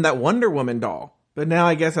to send him that Wonder Woman doll, but now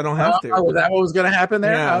I guess I don't have to. Oh, was that what was going to happen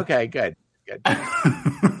there? Yeah. Okay, good.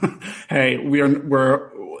 Hey,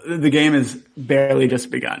 the game is barely just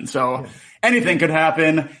begun, so anything could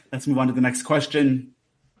happen. Let's move on to the next question.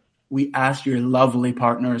 We asked your lovely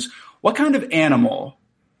partners, what kind of animal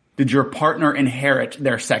did your partner inherit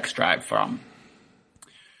their sex drive from?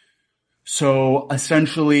 So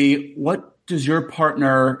essentially, what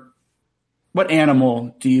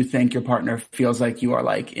animal do you think your partner feels like you are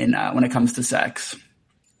like in when it comes to sex?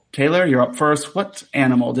 Taylor, you're up first. What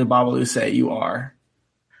animal did Babalu say you are?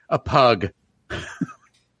 A pug.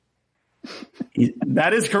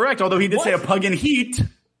 That is correct, although he did say a pug in heat.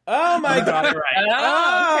 Oh my God. Right.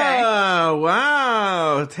 Oh,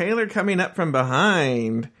 wow. Taylor coming up from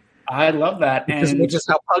behind. I love that. Because it's just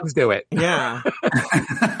how pugs do it. Yeah.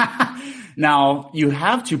 Now, you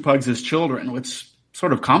have 2 pugs as children, which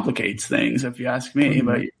sort of complicates things, if you ask me.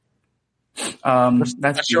 But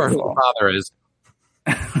that's not sure who the father is.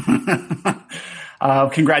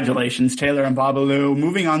 Congratulations, Taylor and Babalu.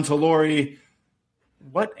 Moving on to Lori.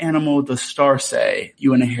 What animal does Star say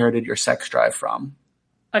you inherited your sex drive from?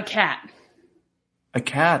 A cat. A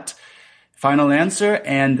cat. Final answer,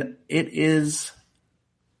 and it is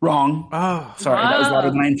wrong. Oh, sorry, that was louder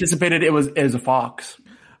than I anticipated. It was a fox.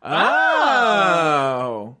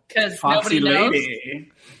 Oh, because nobody knows.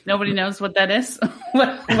 Nobody knows what that is.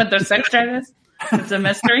 what their sex drive is. It's a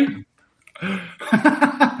mystery.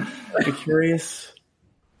 A curious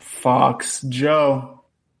fox. Joe,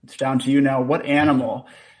 it's down to you now. What animal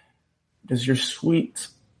does your sweet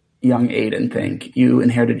young Aiden think you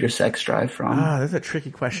inherited your sex drive from? That's a tricky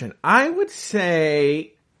question. I would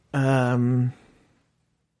say, I'm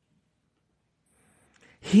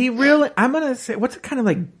going to say, what's a kind of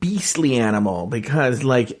like beastly animal? Because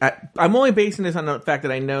like, I'm only basing this on the fact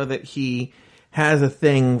that I know that he has a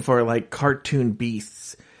thing for like cartoon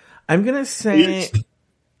beasts. I'm going to say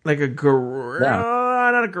like a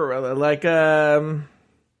gorilla, not a gorilla, like, I'll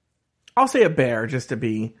say a bear just to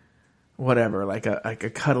be whatever, like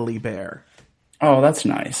a cuddly bear. Oh, that's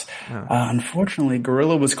nice. Unfortunately,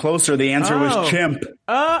 gorilla was closer. The answer was chimp.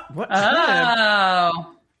 What?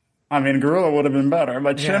 Oh. I mean, gorilla would have been better,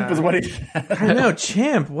 but chimp is what he said. I know,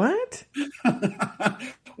 chimp. What?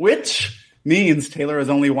 Which means Taylor is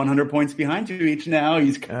only 100 points behind you each now.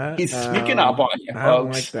 He's sneaking up on you, folks. I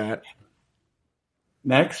don't like that.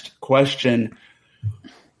 Next question.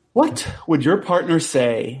 What would your partner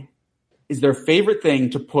say is their favorite thing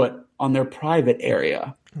to put on their private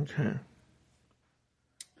area? Okay.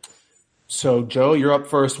 So, Joe, you're up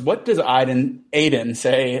first. What does Aiden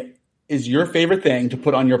say is your favorite thing to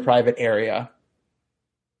put on your private area?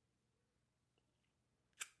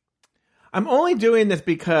 I'm only doing this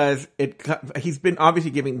because he's been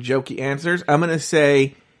obviously giving jokey answers. I'm going to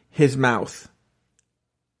say his mouth.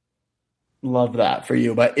 Love that for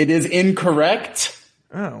you, but it is incorrect.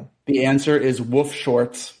 Oh. The answer is woof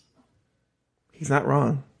shorts. He's not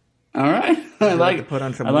wrong. All right. I like to put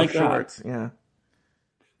on some woof shorts. Yeah.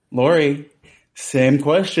 Lori, same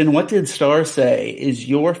question. What did Star say is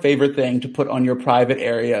your favorite thing to put on your private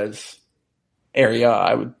area?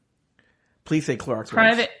 I would. Please say Clorox.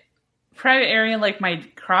 Private area like my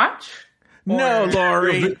crotch? No,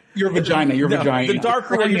 Lori. Your vagina. Your vagina. The dark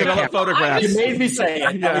room you got photographs. You made me say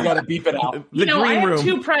it. Yeah. You got to beep it out. The green I have room.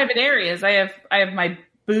 2 private areas. I have my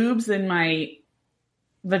boobs and my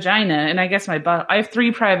vagina, and I guess my butt. I have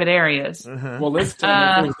 3 private areas. Uh-huh. Well, listen, if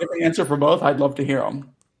there's a different answer for both, I'd love to hear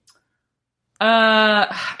them. I'm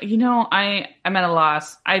at a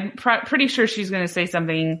loss. I'm pretty sure she's going to say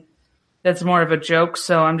something that's more of a joke,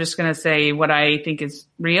 so I'm just going to say what I think is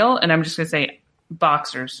real, and I'm just going to say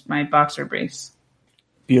boxers, my boxer briefs.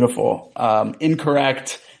 Beautiful.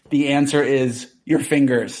 Incorrect. The answer is your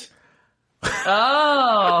fingers.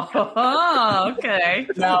 Oh, okay.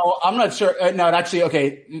 Now, I'm not sure. No, actually,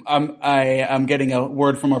 okay. I'm getting a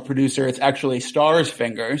word from our producer. It's actually Star's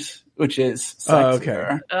fingers, which is sexier. Oh,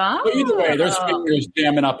 okay. But either way, there's fingers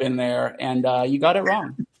jamming up in there, and you got it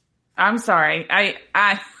wrong. I'm sorry.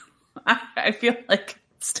 I feel like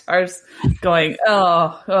Star's going,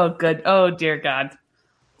 oh, good. Oh, dear God.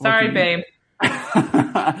 Sorry, babe.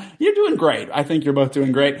 You're doing great. I think you're both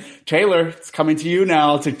doing great. Taylor, it's coming to you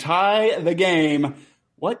now to tie the game.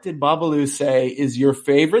 What did Babalu say is your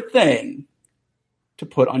favorite thing to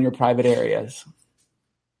put on your private areas?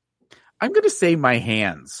 I'm going to say my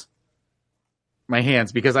hands. My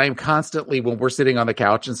hands, because I am constantly, when we're sitting on the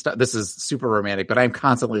couch and stuff, this is super romantic, but I'm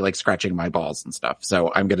constantly like scratching my balls and stuff.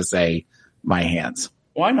 So I'm going to say my hands.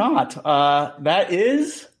 Why not? That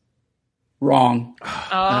is wrong.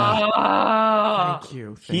 Thank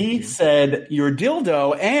you. He said your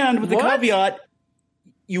dildo, and with the caveat,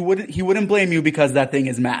 he wouldn't blame you because that thing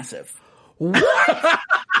is massive. What?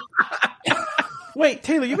 Wait,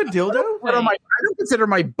 Taylor, you have a dildo? I don't consider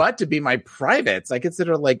my butt to be my privates. I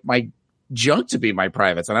consider like my junk to be my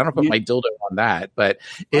privates, and I don't put my dildo on that. But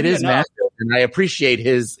it is massive, and I appreciate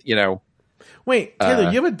his, Wait,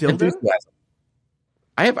 Taylor, you have a dildo? enthusiasm.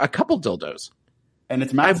 I have a couple dildos. And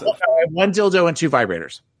it's I have massive. one dildo and 2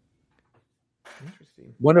 vibrators.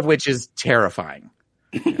 Interesting. One of which is terrifying.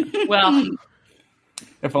 Well,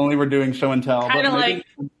 If only we're doing show and tell. kind but of maybe-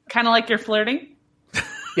 like you're flirting.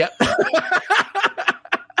 Yep.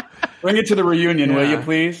 Bring it to the reunion, will Yeah. you,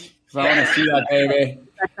 please? Because I want to see that, baby.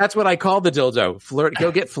 That's what I call the dildo. Flirt.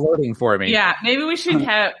 Go get flirting for me. Yeah, maybe we should do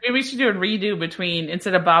a redo between,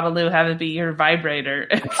 instead of Babalu, have it be your vibrator.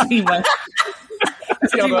 See what?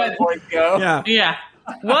 See how that point go. Yeah. Yeah.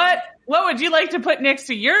 What would you like to put next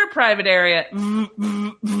to your private area?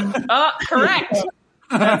 Oh, correct.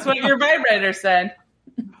 That's what your vibrator said.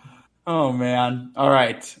 Oh, man. All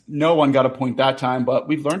right. No one got a point that time, but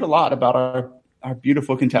we've learned a lot about our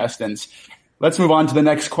beautiful contestants. Let's move on to the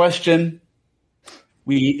next question.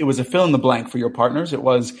 It was a fill in the blank for your partners. It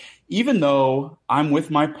was, even though I'm with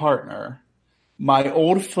my partner, my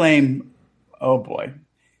old flame, oh boy.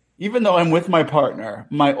 Even though I'm with my partner,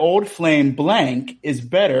 my old flame blank is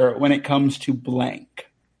better when it comes to blank.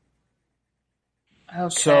 Okay.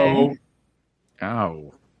 So,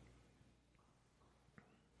 Oh.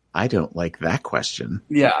 I don't like that question.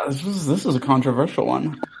 yeah, this was a controversial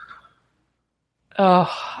one.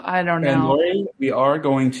 Oh, I don't And know. Lori, we are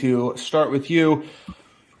going to start with you.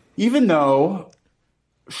 Even though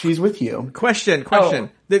she's with you. Question.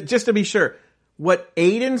 Just to be sure, what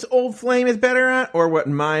Aiden's old flame is better at, or what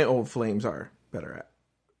my old flames are better at?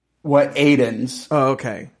 What Aiden's. Oh,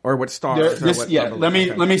 okay. Or what stars? Let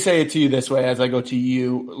me say it to you this way as I go to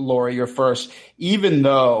you, Lori, you're first. Even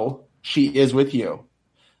though she is with you,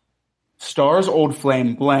 Star's old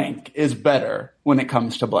flame blank is better when it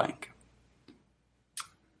comes to blank.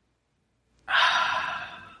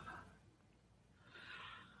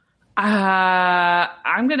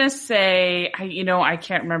 I'm gonna say I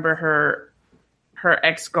can't remember her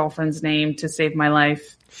ex-girlfriend's name to save my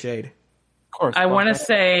life. Shade. Of course. I want to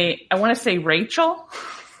say Rachel.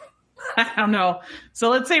 I don't know. So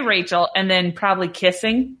let's say Rachel, and then probably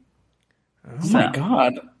kissing. Oh my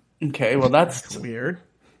God. Okay, well that's Weird.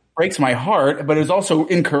 breaks my heart, but it was also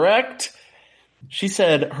incorrect. She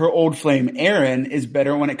said her old flame Aaron is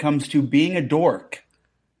better when it comes to being a dork.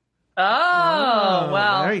 Oh,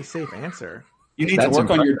 well. Very safe answer. You need to work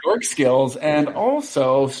on your dork skills. And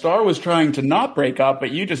also, Star was trying to not break up, but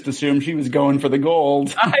you just assumed she was going for the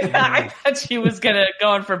gold. I thought she was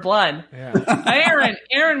going for blood. Yeah.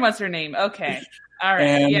 Aaron was her name. Okay. All right.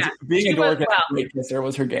 And yeah. being She a dork was- and a great kisser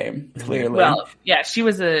was her game, clearly. Well, yeah, she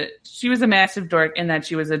was a massive dork in that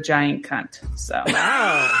she was a giant cunt. So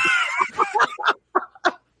Wow.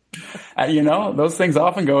 Those things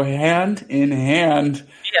often go hand in hand.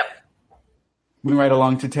 Yep. Moving right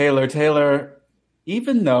along to Taylor. Taylor,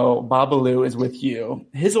 even though Babalu is with you,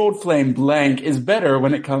 his old flame blank is better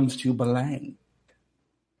when it comes to blank.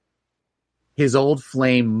 His old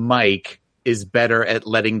flame Mike is better at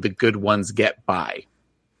letting the good ones get by.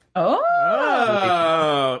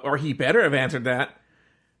 Oh. Or he better have answered that.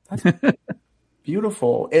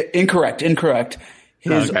 Beautiful. Incorrect.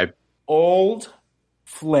 His old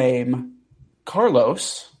flame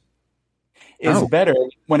Carlos is better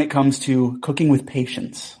when it comes to cooking with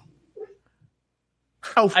patience.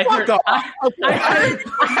 Oh, fuck off.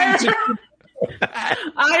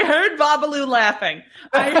 I heard Babalu laughing.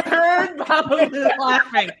 That's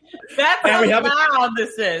how loud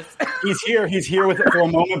this is. He's here with it for a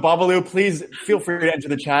moment. Babalu, please feel free to enter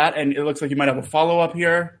the chat, and it looks like you might have a follow-up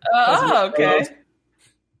here. Oh, okay.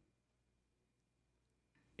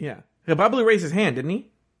 Yeah. Babalu raised his hand, didn't he?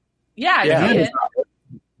 Yeah, Yeah. I did.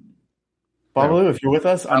 Babalu, if you're with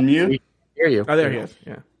us, unmute. We hear you. Oh, there he is.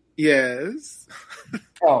 Yeah. Yes.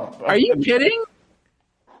 Oh, Are you kidding?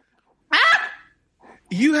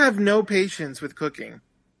 You have no patience with cooking.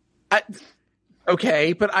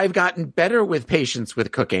 Okay, but I've gotten better with patience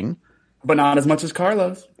with cooking. But not as much as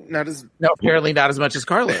Carlos. Not as No, apparently not as much as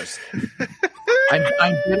Carlos.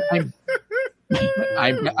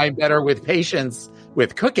 I'm better with patience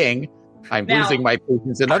with cooking. I'm Now- losing my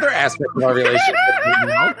patience in other aspects of our relationship right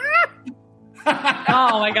now.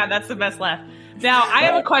 Oh my god, that's the best laugh. Now I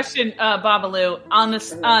have a question, Babalu.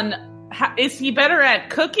 Is he better at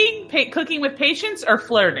cooking, cooking with patience, or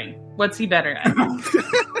flirting? What's he better at?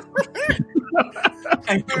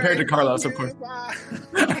 And compared to Carlos, of course.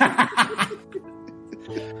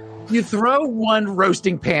 You throw one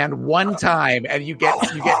roasting pan one time, and you get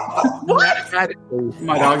what?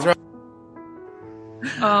 My dog's right.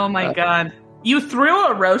 Oh my god! You threw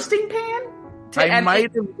a roasting pan? I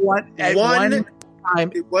might have one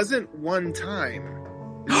time. It wasn't one time.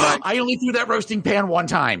 I only threw that roasting pan one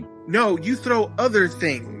time. No, you throw other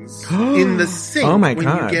things in the sink Oh my when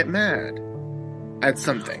God. you get mad. at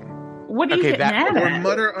something. What are you getting at? Or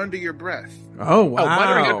mutter under your breath. Oh, wow.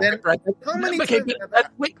 How many times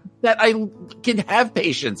that I can have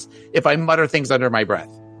patience if I mutter things under my breath.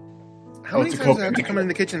 How many times do I have to come in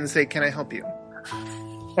the kitchen and say, "Can I help you?"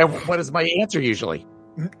 And what is my answer usually?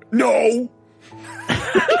 No.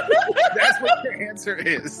 That's what your answer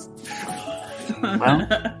is.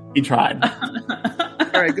 Well, he tried.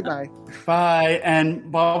 All right, goodbye. Bye.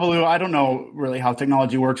 And Babalu, I don't know really how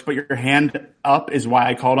technology works, but your hand up is why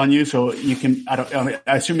I called on you. So you can,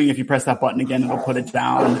 assuming if you press that button again, it'll put it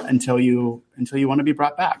down until you want to be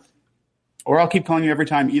brought back. Or I'll keep calling you every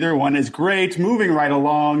time. Either one is great. Moving right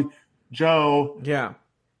along. Joe. Yeah.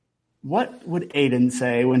 What would Aiden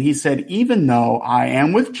say when he said, even though I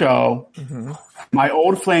am with Joe, my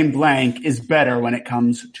old flame blank is better when it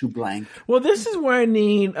comes to blank? Well, this is where I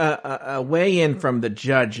need a weigh-in from the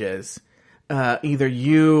judges, either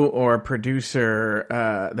you or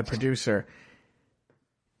the producer.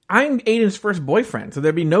 I'm Aiden's first boyfriend, so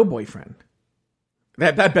there'd be no boyfriend.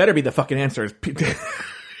 That better be the fucking answer.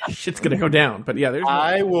 Shit's going to go down. But yeah,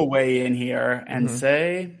 I will weigh in here and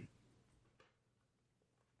say...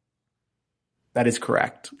 that is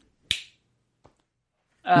correct.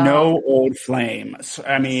 No old flame.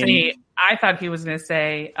 I mean, see, I thought he was going to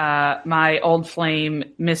say my old flame,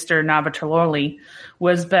 Mr. Navataloli,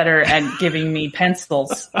 was better at giving me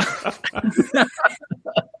pencils. Oh,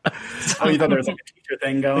 you thought there was like a teacher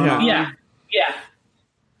thing going on? Yeah.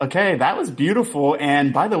 Okay, that was beautiful.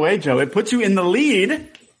 And by the way, Joe, it puts you in the lead.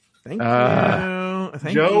 Thank you.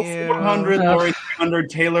 Joe, 400, Lori, 300,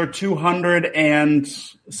 Taylor, 200, and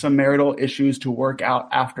some marital issues to work out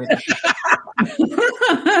after the show.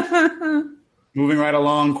 Moving right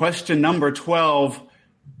along, question number 12.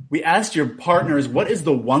 We asked your partners, what is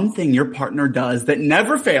the one thing your partner does that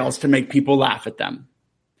never fails to make people laugh at them?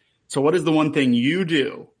 So what is the one thing you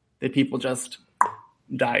do that people just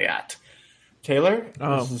die at? Taylor,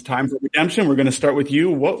 this is time for redemption. We're going to start with you.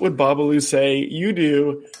 What would Babalu say you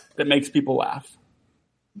do that makes people laugh?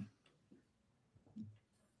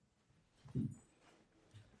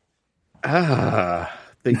 No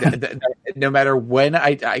matter when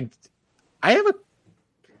I have a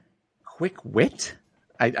quick wit.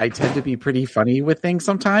 I tend to be pretty funny with things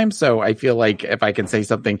sometimes. So I feel like if I can say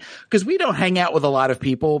something, because we don't hang out with a lot of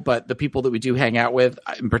people, but the people that we do hang out with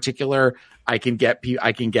in particular, I can get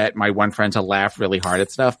my one friend to laugh really hard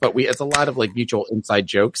at stuff, but it's a lot of like mutual inside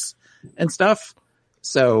jokes and stuff.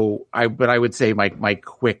 So I would say my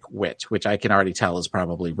quick wit, which I can already tell is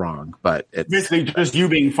probably wrong, but it's basically just you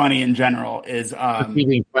being funny in general is me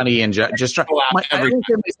being funny and just I don't say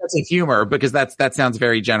my sense of humor because that sounds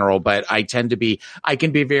very general, but I can be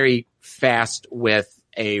very fast with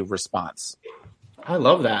a response. I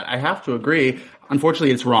love that. I have to agree. Unfortunately,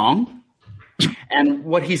 it's wrong. And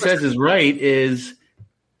what he says is right is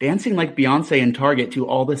dancing like Beyonce in Target to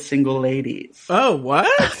all the single ladies. Oh,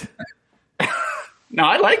 what? No,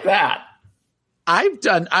 I like that. I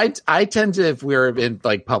tend to, if we're in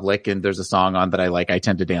like public and there's a song on that I like, I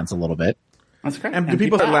tend to dance a little bit. That's great. And do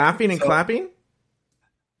people start laughing and clapping?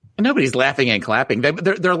 Nobody's laughing and clapping.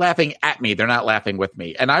 They're laughing at me. They're not laughing with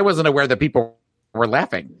me. And I wasn't aware that people were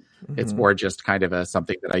laughing. Mm-hmm. It's more just kind of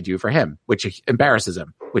something that I do for him, which embarrasses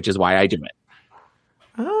him, which is why I do it.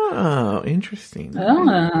 Oh, interesting.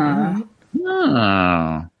 Oh.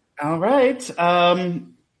 All right.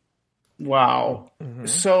 Wow. Mm-hmm.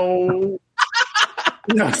 So,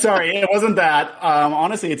 no, sorry, it wasn't that.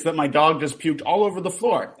 Honestly, it's that my dog just puked all over the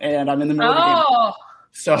floor, and I'm in the middle of the game.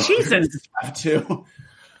 So Jesus, I have to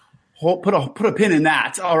put a pin in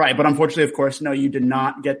that. All right, but unfortunately, of course, no, you did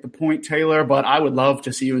not get the point, Taylor. But I would love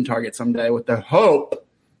to see you in Target someday with the hope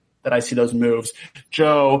that I see those moves.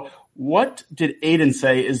 Joe, what did Aiden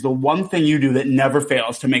say is the one thing you do that never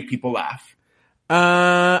fails to make people laugh?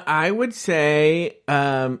 I would say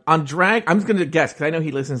on Drag. I'm just going to guess because I know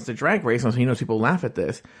he listens to Drag Race, so he knows people laugh at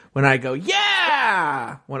this. When I go,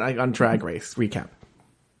 yeah, on Drag Race recap.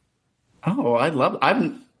 Oh, I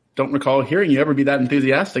don't recall hearing you ever be that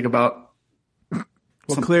enthusiastic about.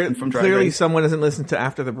 Well, clearly someone doesn't listen to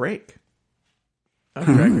After the Break. Oh,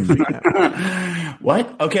 Drag Race recap.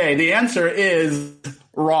 What? Okay, the answer is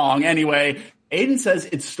wrong. Anyway, Aiden says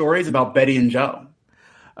it's stories about Betty and Joe.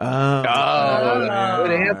 Good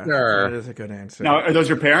answer. That is a good answer. Now, are those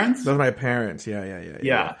your parents? Those are my parents.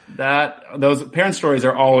 Yeah. Those parent stories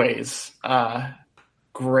are always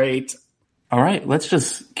great. All right, let's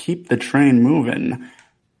just keep the train moving.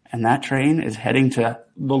 And that train is heading to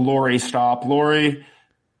the Lori stop. Lori,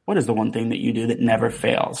 what is the one thing that you do that never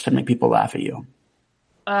fails to make people laugh at you?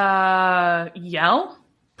 Yell.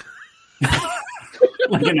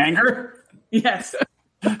 Like in anger? Yes.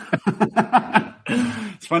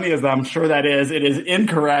 funny as I'm sure that is, it is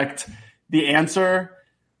incorrect. The answer,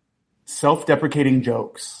 self-deprecating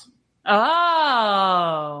jokes.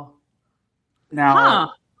 Oh.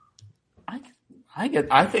 Now,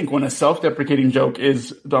 I think when a self-deprecating joke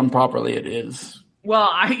is done properly, it is. Well,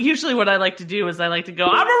 usually what I like to do is I like to go,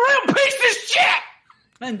 I'm a real piece of shit!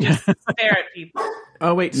 And just stare at people.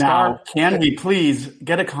 Oh, wait, Now, Star. can we please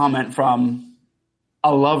get a comment from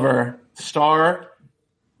a lover? Star,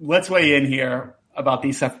 let's weigh in here about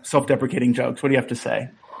these self-deprecating jokes. What do you have to say?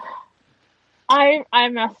 I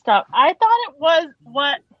messed up. I thought it was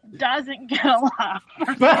what doesn't get a laugh.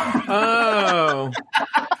 Oh.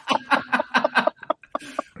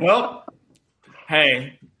 Well,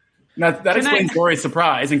 hey, that explains Lori's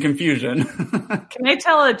surprise and confusion. Can I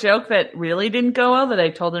tell a joke that really didn't go well that I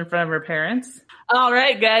told in front of her parents? All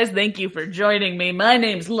right, guys, thank you for joining me. My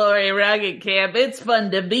name's Lori Roggenkamp. It's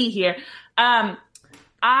fun to be here. I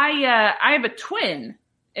have a twin,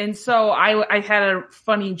 and so I had a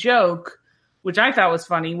funny joke, which I thought was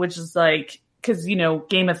funny, which is like, because, you know,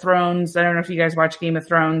 Game of Thrones, I don't know if you guys watch Game of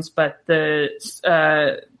Thrones, but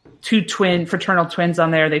the two fraternal twins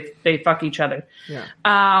on there, they fuck each other. Yeah.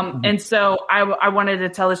 And so I wanted to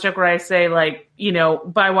tell this joke where I say, like, you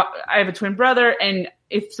know, I have a twin brother, and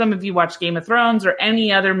if some of you watch Game of Thrones or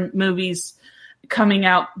any other movies coming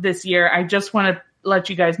out this year, I just want to let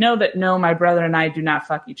you guys know that no, my brother and I do not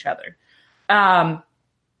fuck each other.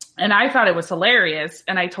 And I thought it was hilarious.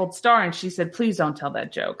 And I told Star, and she said, please don't tell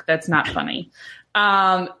that joke. That's not funny.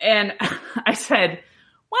 And I said,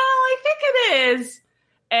 well, I think it is.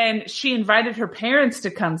 And she invited her parents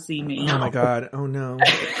to come see me. Oh, my God. Oh, no.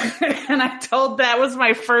 And I told that was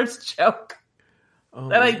my first joke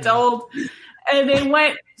that I told. And it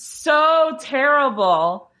went so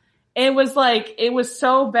terrible. It was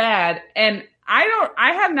so bad. And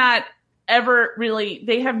I have not ever really,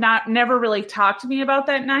 they have never really talked to me about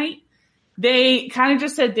that night. They kind of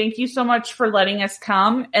just said, thank you so much for letting us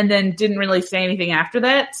come, and then didn't really say anything after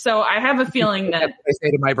that. So I have a feeling that I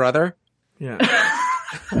say to my brother. Yeah.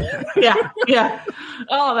 yeah.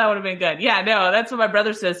 Oh, that would have been good. Yeah, no, that's what my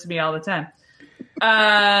brother says to me all the time.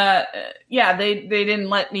 Yeah, they didn't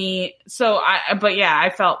let me. So I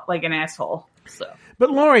felt like an asshole. So, but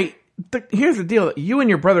Lori, here's the deal: you and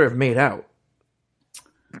your brother have made out.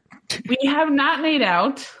 We have not made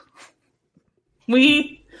out.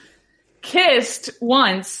 We kissed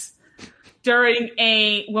once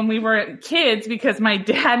when we were kids, because my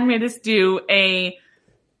dad made us do a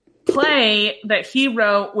play that he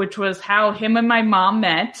wrote, which was how him and my mom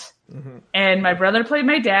met. Mm-hmm. And my brother played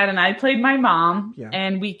my dad and I played my mom. Yeah.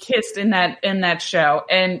 And we kissed in that show.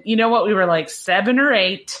 And you know what? We were like 7 or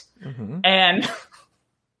 8. Mm-hmm. And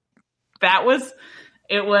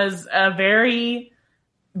it was a very,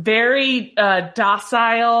 very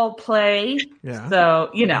docile play. Yeah.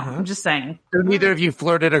 So, you know, I'm just saying. So neither of you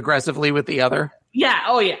flirted aggressively with the other? Yeah.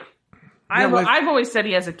 Oh, yeah. I've always said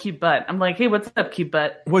he has a cute butt. I'm like, hey, what's up, cute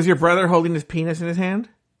butt? Was your brother holding his penis in his hand?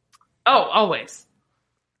 Oh, always.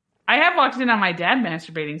 I have walked in on my dad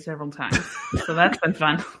masturbating several times, so that's been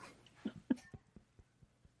fun.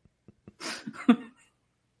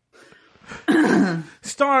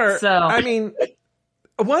 Star, I mean,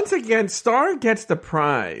 once again, Star gets the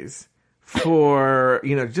prize for,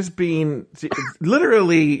 you know, just being,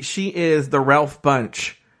 literally, she is the Ralph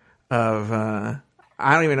Bunch of, I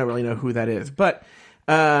don't even really know who that is, but,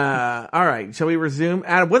 all right, shall we resume?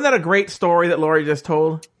 Adam, wasn't that a great story that Lori just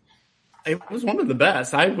told? It was one of the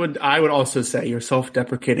best. I would also say your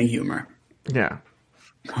self-deprecating humor. Yeah.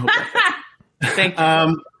 Thank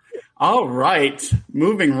you. All right.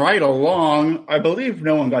 Moving right along. I believe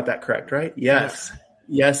no one got that correct, right? Yes.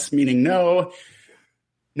 Yes, meaning no.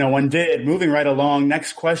 No one did. Moving right along.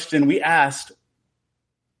 Next question. We asked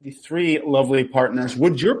the 3 lovely partners,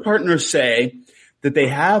 would your partner say that they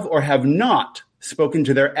have or have not spoken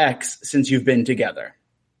to their ex since you've been together?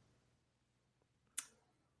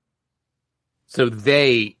 So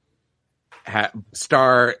they,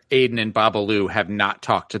 Star, Aiden, and Babalu have not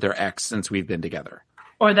talked to their ex since we've been together.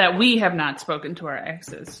 Or that we have not spoken to our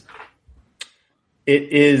exes. It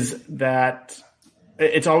is that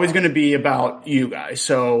it's always going to be about you guys.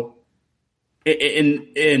 So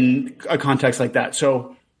in a context like that.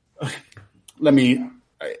 So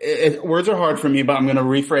words are hard for me, but I'm going to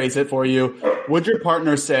rephrase it for you. Would your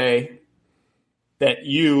partner say that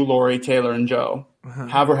you, Lori, Taylor, and Joe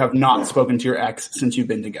have or have not spoken to your ex since you've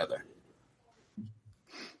been together?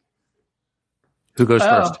 Who goes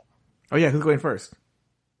first? Oh yeah, who's going first?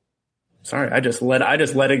 Sorry, I just let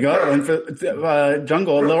it go. And for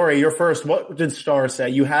Jungle, Lori, you're first. What did Star say?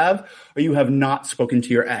 You have or you have not spoken to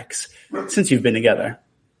your ex since you've been together?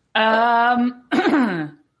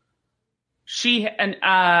 She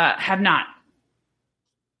have not.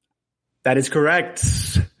 That is correct.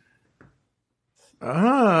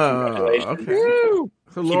 Oh, okay.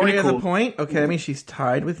 So Lori has cool. a point. Okay, that means she's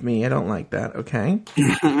tied with me. I don't like that. Okay.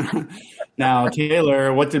 Now,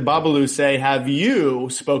 Taylor, what did Babalu say? Have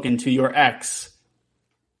you spoken to your ex?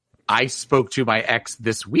 I spoke to my ex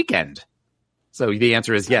this weekend. So the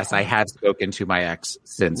answer is yes, I have spoken to my ex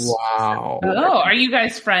since. Wow. Oh, are you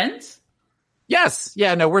guys friends? Yes.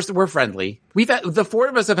 Yeah, no, we're friendly. The four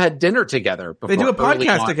of us have had dinner together before. They do a early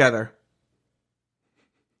podcast on. together.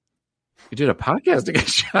 We did a podcast together.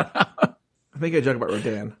 Shut up. I think I joke about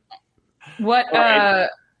Rodan. What Right.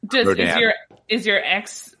 is your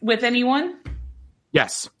ex with anyone?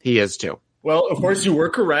 Yes, he is too. Well, of course, you were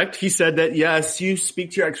correct. He said that, yes, you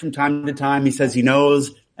speak to your ex from time to time. He says he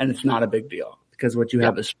knows, and it's not a big deal because what you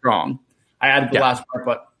have is strong. I added the last part,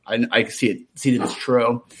 but I see that it's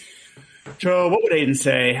true. Joe, what would Aiden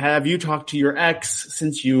say? Have you talked to your ex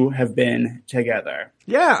since you have been together?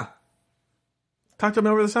 Yeah. Talked to him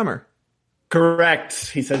over the summer.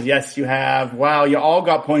 Correct. He says, yes, you have. Wow, you all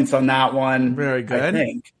got points on that one. Very good. I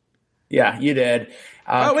think. Yeah, you did.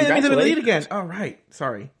 Oh, wait, that means I'm in the lead congratulations. again. Oh, right.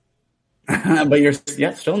 Sorry. But you're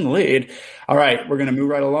still in the lead. All right, we're going to move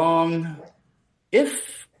right along.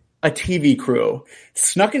 If a TV crew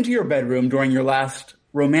snuck into your bedroom during your last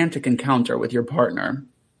romantic encounter with your partner,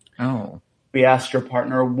 we asked your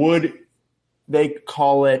partner, would they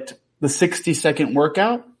call it the 60-second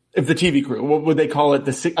workout? If the TV crew, what would they call it?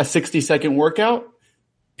 A 60-second workout?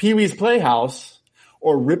 Pee-wee's Playhouse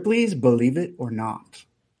or Ripley's Believe It or Not?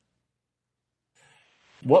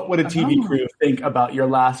 What would a TV crew think about your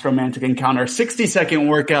last romantic encounter? 60-second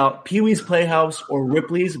workout, Pee-wee's Playhouse, or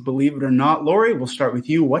Ripley's Believe It or Not? Lori, we'll start with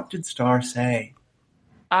you. What did Star say?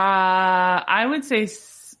 I would say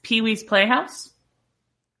Pee-wee's Playhouse.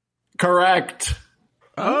 Correct.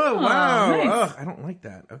 Oh, wow. nice. Oh, I don't like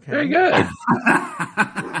that. Okay. Very good.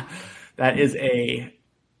 That is a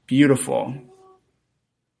beautiful,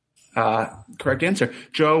 correct answer.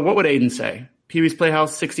 Joe, what would Aiden say? Pee-wee's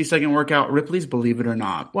Playhouse, 60-second workout, Ripley's Believe It or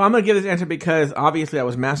Not? Well, I'm going to give this answer because obviously I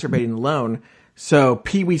was masturbating alone. So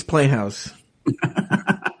Pee-wee's Playhouse.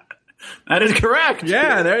 That is correct.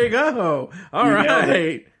 Yeah, there you go. All You nailed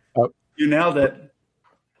right. You nailed it.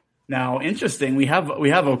 Now, interesting. We have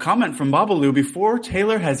a comment from Babalu before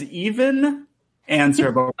Taylor has even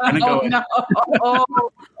answered, but we're going to go. No.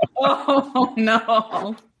 Oh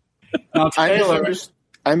no. Now, Taylor,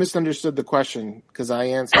 I misunderstood the question because I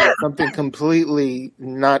answered something completely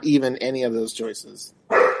not even any of those choices.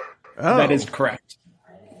 Oh. that is correct.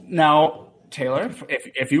 Now, Taylor,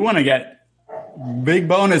 if you want to get big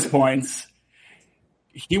bonus points,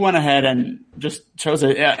 he went ahead and just chose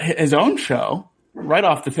his own show right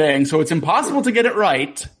off the thing. So it's impossible to get it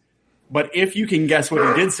right. But if you can guess what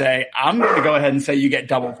he did say, I'm going to go ahead and say you get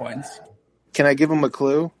double points. Can I give him a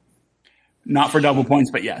clue? Not for double points,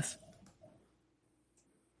 but yes.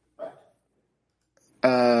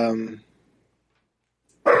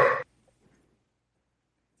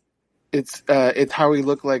 It's how he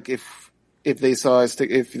looked like if they saw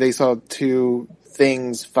two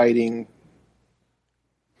things fighting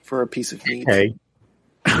for a piece of meat. Okay.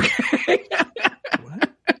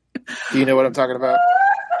 Do you know what I'm talking about?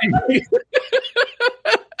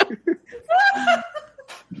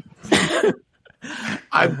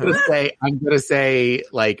 I'm gonna say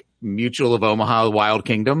like Mutual of Omaha, Wild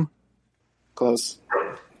Kingdom. Close.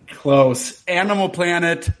 Animal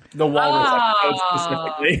Planet, the walrus episode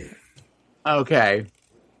specifically. Okay.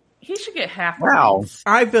 He should get half Wow. points.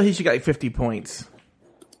 I feel he should get 50 points.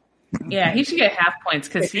 Yeah, he should get half points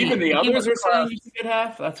because Even the others are saying you should get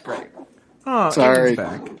half. That's great. Oh, Sorry. Aiden's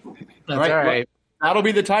back. That's all right. That'll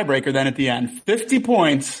be the tiebreaker then at the end. 50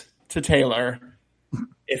 points to Taylor,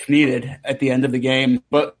 if needed, at the end of the game.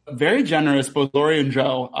 But very generous, both Lori and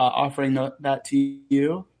Joe, offering that to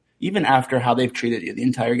you, even after how they've treated you the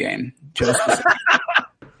entire game.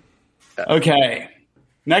 Okay.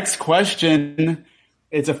 Next question.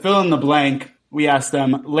 It's a fill in the blank. We asked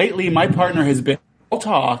them, lately my partner has been all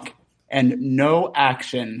talk and no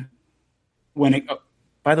action.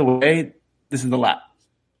 By the way, this is the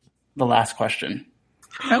last question.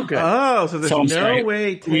 Okay. Oh, so there's So I'm no sorry.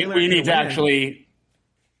 way Taylor we can need to win. actually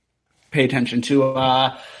pay attention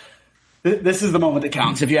to this is the moment that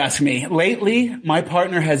counts, if you ask me. Lately, my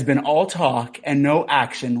partner has been all talk and no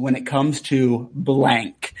action when it comes to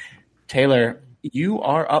blank. Taylor, you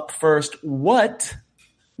are up first. What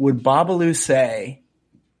would Babalu say?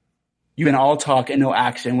 You've been all talk and no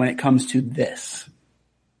action when it comes to this.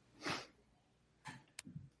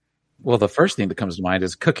 Well, the first thing that comes to mind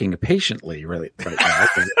is cooking patiently, really, right now.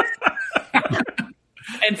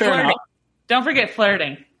 and Fair flirting. enough. Don't forget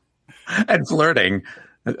flirting. And flirting.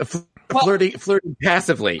 Flirting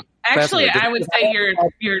passively. Actually, I would say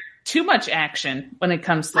you're too much action when it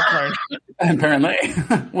comes to flirting. Apparently,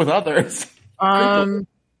 with others.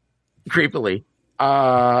 Creepily.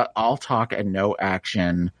 I'll talk and no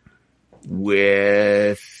action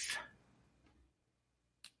with...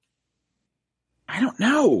 I don't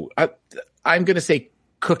know. I'm going to say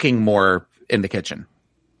cooking more in the kitchen.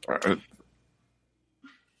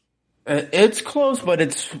 It's close, but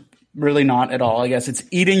it's really not at all. I guess it's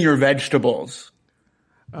eating your vegetables.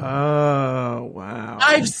 Oh, wow.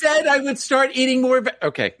 I've said I would start eating more.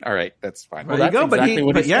 Okay. All right. That's fine. Well, that's exactly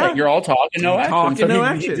what he said. You're all talk and no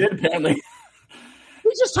action. He did, apparently.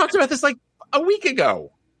 We just talked about this like a week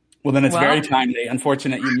ago. Well, then it's very timely.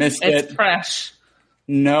 Unfortunate you missed it. It's fresh.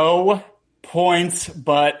 No points,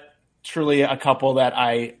 but truly a couple that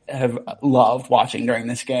I have loved watching during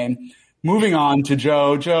this game. Moving on to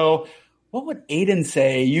Joe. Joe, what would Aiden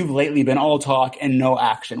say you've lately been all talk and no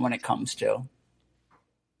action when it comes to?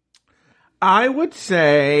 I would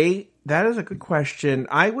say, that is a good question.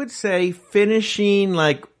 I would say finishing,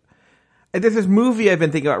 like, there's this movie I've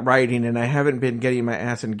been thinking about writing, and I haven't been getting my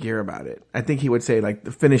ass in gear about it. I think he would say, like,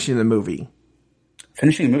 finishing the movie.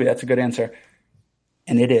 Finishing the movie, that's a good answer.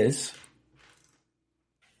 And it is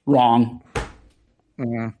wrong.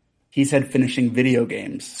 Mm-hmm. He said finishing video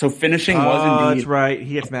games. So finishing was indeed... Oh, that's right.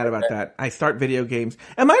 He gets mad about that. I start video games.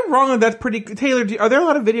 Am I wrong? That's pretty... Taylor, are there a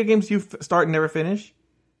lot of video games you start and never finish?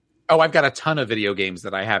 Oh, I've got a ton of video games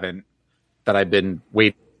that I've been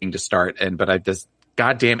waiting to start, but I just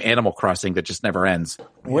goddamn Animal Crossing that just never ends.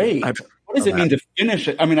 Wait, what does it mean to finish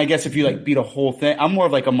it? I mean, I guess if you like beat a whole thing, I'm more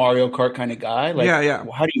of like a Mario Kart kind of guy. Like, yeah.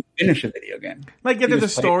 How do you finish a video game? Like if there's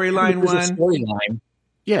a storyline one.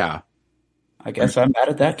 Yeah. I guess I'm bad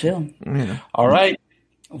at that too. Yeah. All right,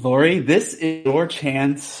 Lori, this is your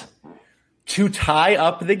chance to tie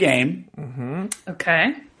up the game. Mm-hmm.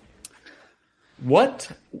 Okay.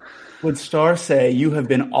 What would Star say you have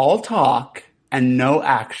been all talk and no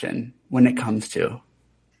action when it comes to?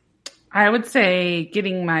 I would say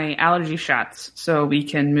getting my allergy shots so we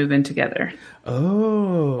can move in together.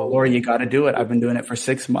 Oh. Well, Lori, you got to do it. I've been doing it for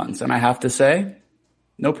 6 months, and I have to say,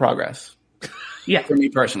 no progress. Yeah. For me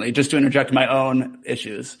personally, just to interject my own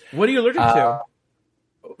issues. What are you allergic to?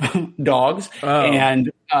 Dogs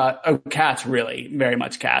and cats, really, very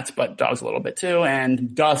much cats, but dogs a little bit too,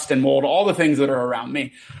 and dust and mold, all the things that are around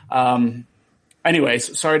me.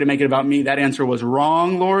 Anyways, sorry to make it about me. That answer was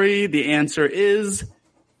wrong, Lori. The answer is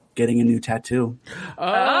getting a new tattoo. Oh!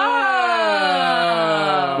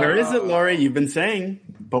 Where is it, Lori? You've been saying,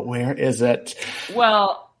 but where is it?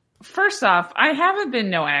 Well, first off, I haven't been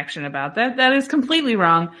no action about that. That is completely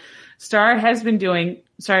wrong. Star has been getting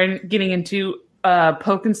into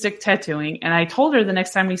poke and stick tattooing, and I told her the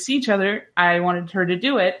next time we see each other, I wanted her to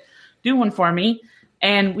do one for me,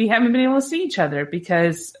 and we haven't been able to see each other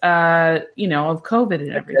because, of COVID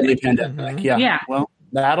and everything. The pandemic, yeah. Well,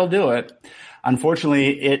 that'll do it.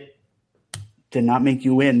 Unfortunately, it did not make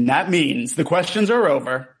you win. That means the questions are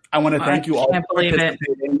over. I want to thank you all for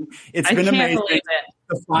participating. It's been amazing.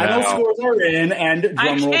 The final scores are in, and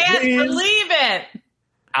drum roll, please. I can't believe it.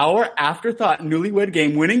 Our Afterthought Newlywed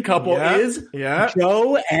Game winning couple is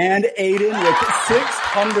Joe and Aiden with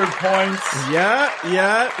 600 points.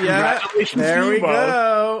 Yeah. Congratulations there to you we both.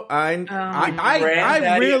 go.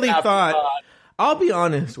 I really thought. I'll be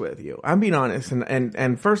honest with you. I'm being honest,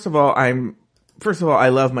 and first of all, I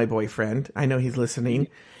love my boyfriend. I know he's listening.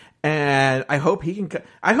 And I hope he can.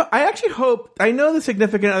 I actually hope. I know the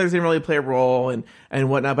significant others didn't really play a role and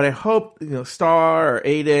whatnot, but I hope Star or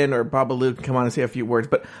Aiden or Babalu can come on and say a few words.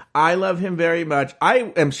 But I love him very much.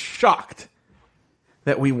 I am shocked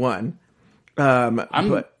that we won. I'm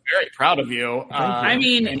very proud of you. I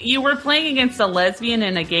mean, you were playing against a lesbian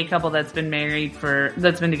and a gay couple that's been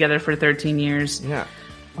together for 13 years. Yeah,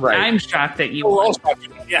 right. I'm shocked that you. We're all shocked.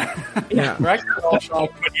 Yeah. We're actually all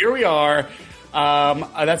shocked, but here we are.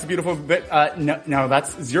 That's a beautiful bit. No,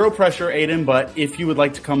 that's zero pressure, Aiden. But if you would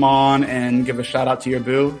like to come on and give a shout out to your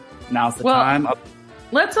boo, now's the time.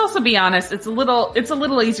 Let's also be honest. It's a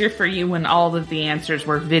little easier for you when all of the answers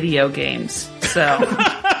were video games. So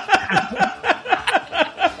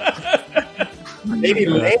maybe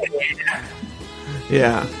later.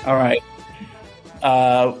 Yeah. All right.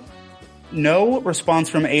 No response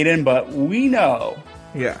from Aiden, but we know.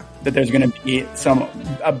 Yeah. That there's going to be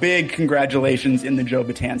a big congratulations in the Joe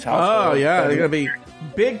Batan's house. Oh, yeah. There's going to be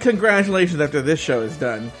big congratulations after this show is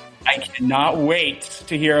done. I cannot wait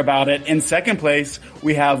to hear about it. In second place,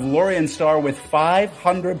 we have Lori and Star with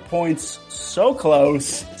 500 points. So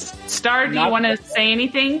close. Star, do you want to say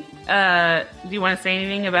anything do you want to say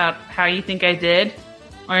anything about how you think I did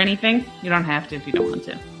or anything? You don't have to if you don't want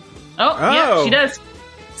to. Oh. Yeah, she does.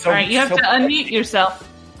 All right, you have to unmute yourself.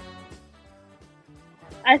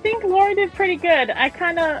 I think Lori did pretty good. I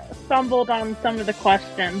kind of stumbled on some of the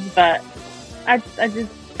questions, but I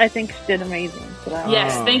think she did amazing. So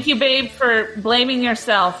yes, thank you, babe, for blaming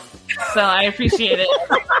yourself. So I appreciate it.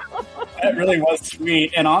 That really was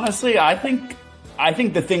sweet. And honestly, I think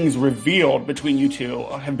the things revealed between you two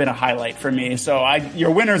have been a highlight for me. So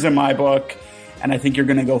you're winners in my book, and I think you're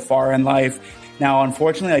going to go far in life. Now,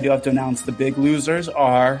 unfortunately, I do have to announce the big losers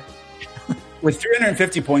are, with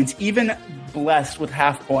 350 points, even blessed with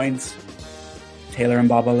half points, Taylor and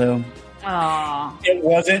Babalu. Aww. It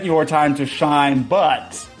wasn't your time to shine,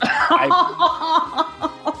 but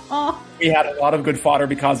we had a lot of good fodder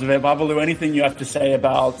because of it. Babalu, anything you have to say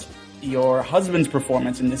about your husband's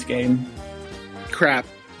performance in this game? Crap.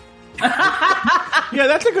 Yeah,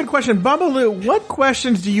 that's a good question. Babalu, what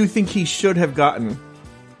questions do you think he should have gotten?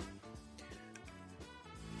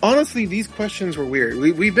 Honestly, these questions were weird.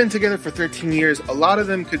 We've been together for 13 years. A lot of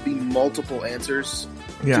them could be multiple answers,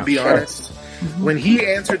 to be honest. Mm-hmm. When he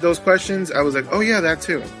answered those questions, I was like, oh, yeah, that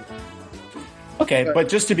too. Okay, but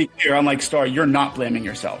just to be clear, unlike Star, you're not blaming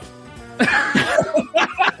yourself.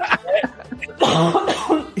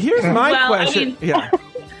 Here's my question.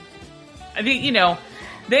 I think,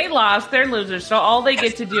 they lost. They're losers. So all they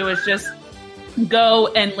get to do is just go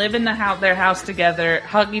and live in their house together,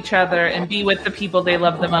 hug each other, and be with the people they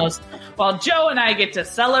love the most. While Joe and I get to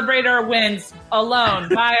celebrate our wins alone,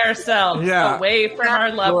 by ourselves, away from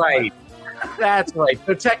our loved ones. Right. That's right.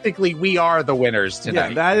 So technically, we are the winners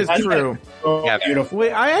tonight. Yeah, that is true. Yeah, beautiful.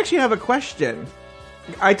 Wait, I actually have a question.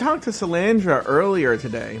 I talked to Salandra earlier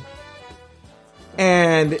today,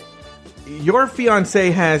 and your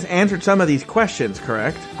fiancé has answered some of these questions,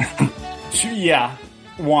 correct? Yeah.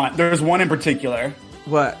 There's one in particular.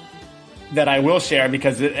 What? That I will share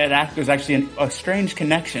because there's actually a strange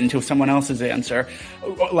connection to someone else's answer.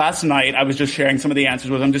 Last night, I was just sharing some of the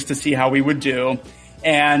answers with them just to see how we would do.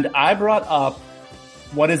 And I brought up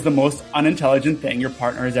what is the most unintelligent thing your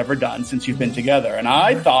partner has ever done since you've been together. And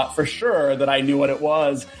I thought for sure that I knew what it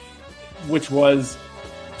was, which was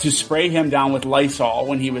to spray him down with Lysol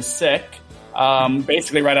when he was sick,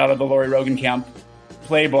 basically right out of the Lori Rogan Camp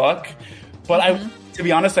playbook. But to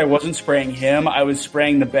be honest, I wasn't spraying him. I was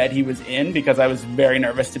spraying the bed he was in because I was very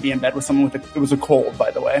nervous to be in bed with someone it was a cold, by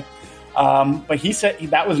the way. But he said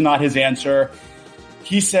that was not his answer.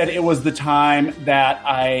 He said it was the time that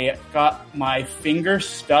I got my finger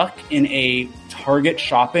stuck in a Target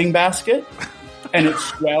shopping basket and it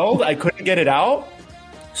swelled. I couldn't get it out.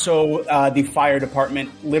 So the fire department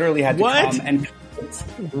literally had to come and...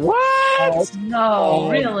 What? No,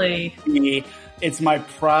 really? It's my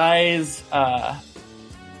prize.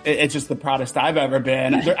 It's just the proudest I've ever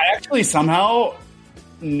been. I actually somehow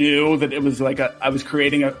knew that it was like I was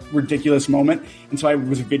creating a ridiculous moment, and so I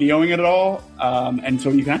was videoing it all. And so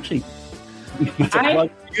you can actually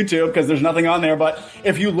plug YouTube because there's nothing on there. But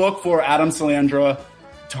if you look for Adam Salandra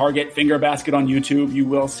Target finger basket on YouTube, you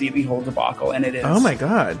will see the whole debacle, and it is oh my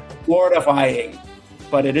god mortifying.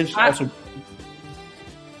 But it is also.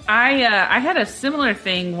 I had a similar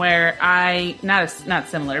thing where not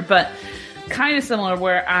similar, but kind of similar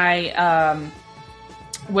where I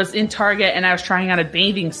was in Target and I was trying on a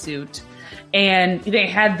bathing suit, and they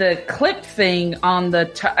had the clip thing on the.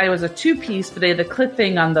 It was a 2-piece, but they had the clip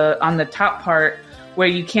thing on the top part where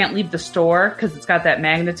you can't leave the store because it's got that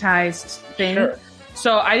magnetized thing. Sure.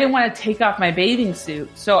 So I didn't want to take off my bathing suit,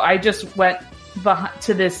 so I just went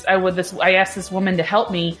to this. I asked this woman to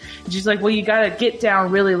help me, and she's like, "Well, you got to get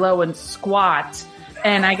down really low and squat."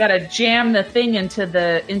 And I got to jam the thing into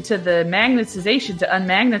the magnetization to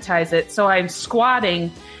unmagnetize it. So I'm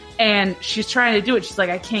squatting and she's trying to do it. She's like,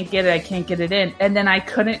 I can't get it in. And then I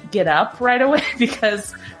couldn't get up right away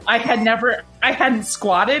because I hadn't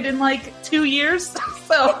squatted in like 2 years.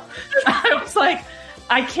 So I was like,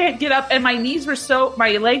 I can't get up. And my legs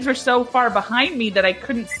were so far behind me that I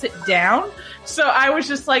couldn't sit down. So I was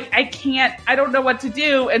just like, I don't know what to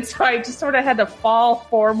do. And so I just sort of had to fall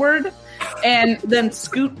forward and then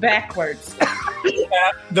scoot backwards.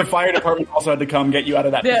 The fire department also had to come get you out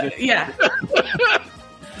of that position. Yeah.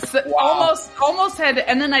 So wow. Almost had to,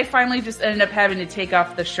 and then I finally just ended up having to take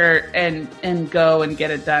off the shirt and go and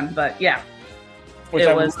get it done. But yeah. Which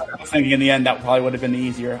I was thinking in the end that probably would have been the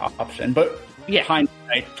easier option. But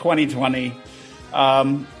hindsight, 2020.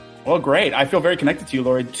 Well, great. I feel very connected to you,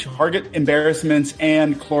 Lori. Target embarrassments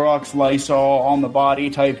and Clorox Lysol on the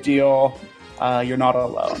body type deal. you're not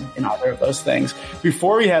alone in either of those things.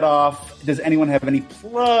 Before we head off, does anyone have any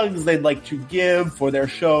plugs they'd like to give for their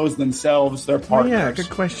shows, themselves, their partners? Yeah, good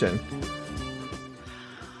question.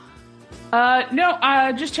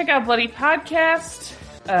 No, just check out Bloody Podcast.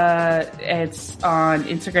 It's on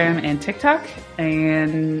Instagram and TikTok,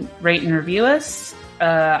 and rate and review us.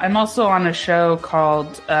 I'm also on a show called,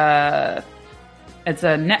 it's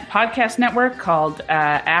a podcast network called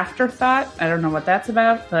Afterthought. I don't know what that's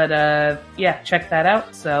about, but yeah, check that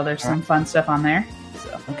out. So there's some fun stuff on there.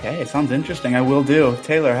 So. Okay, it sounds interesting. I will do.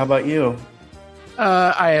 Taylor, how about you?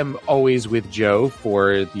 I am always with Joe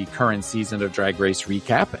for the current season of Drag Race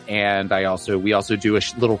Recap, and we also do a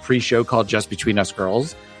little pre-show called Just Between Us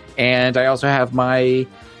Girls, and I also have my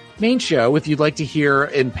main show. If you'd like to hear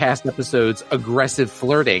in past episodes aggressive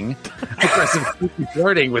flirting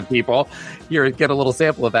with people, here, get a little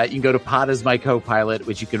sample of that. You can go to Pod Is My Co-Pilot,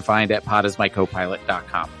 which you can find at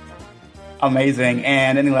podismycopilot.com. Amazing.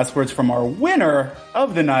 And any last words from our winner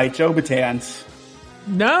of the night, Joe Batanz?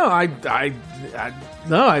 No, I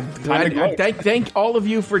thank all of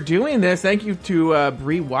you for doing this. Thank you to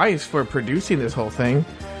Bree Weiss for producing this whole thing.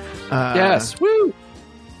 Yes, woo!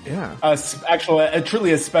 Yeah.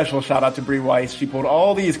 Truly a special shout out to Bree Weiss. She pulled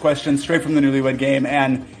all these questions straight from the Newlywed Game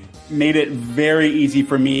and made it very easy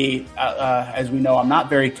for me. As we know, I'm not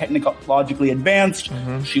very technologically advanced.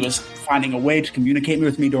 Mm-hmm. She was finding a way to communicate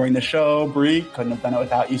with me during the show. Bree, couldn't have done it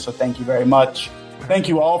without you, so thank you very much. Thank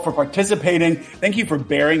you all for participating. Thank you for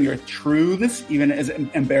bearing your truths, even as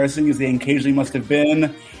embarrassing as they occasionally must have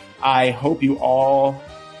been. I hope you all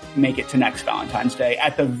make it to next Valentine's Day,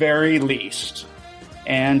 at the very least.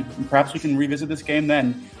 And perhaps we can revisit this game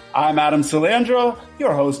then. I'm Adam Salandra,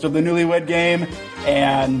 your host of the Newlywed Game,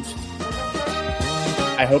 and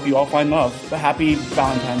I hope you all find love. A happy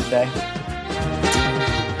Valentine's Day.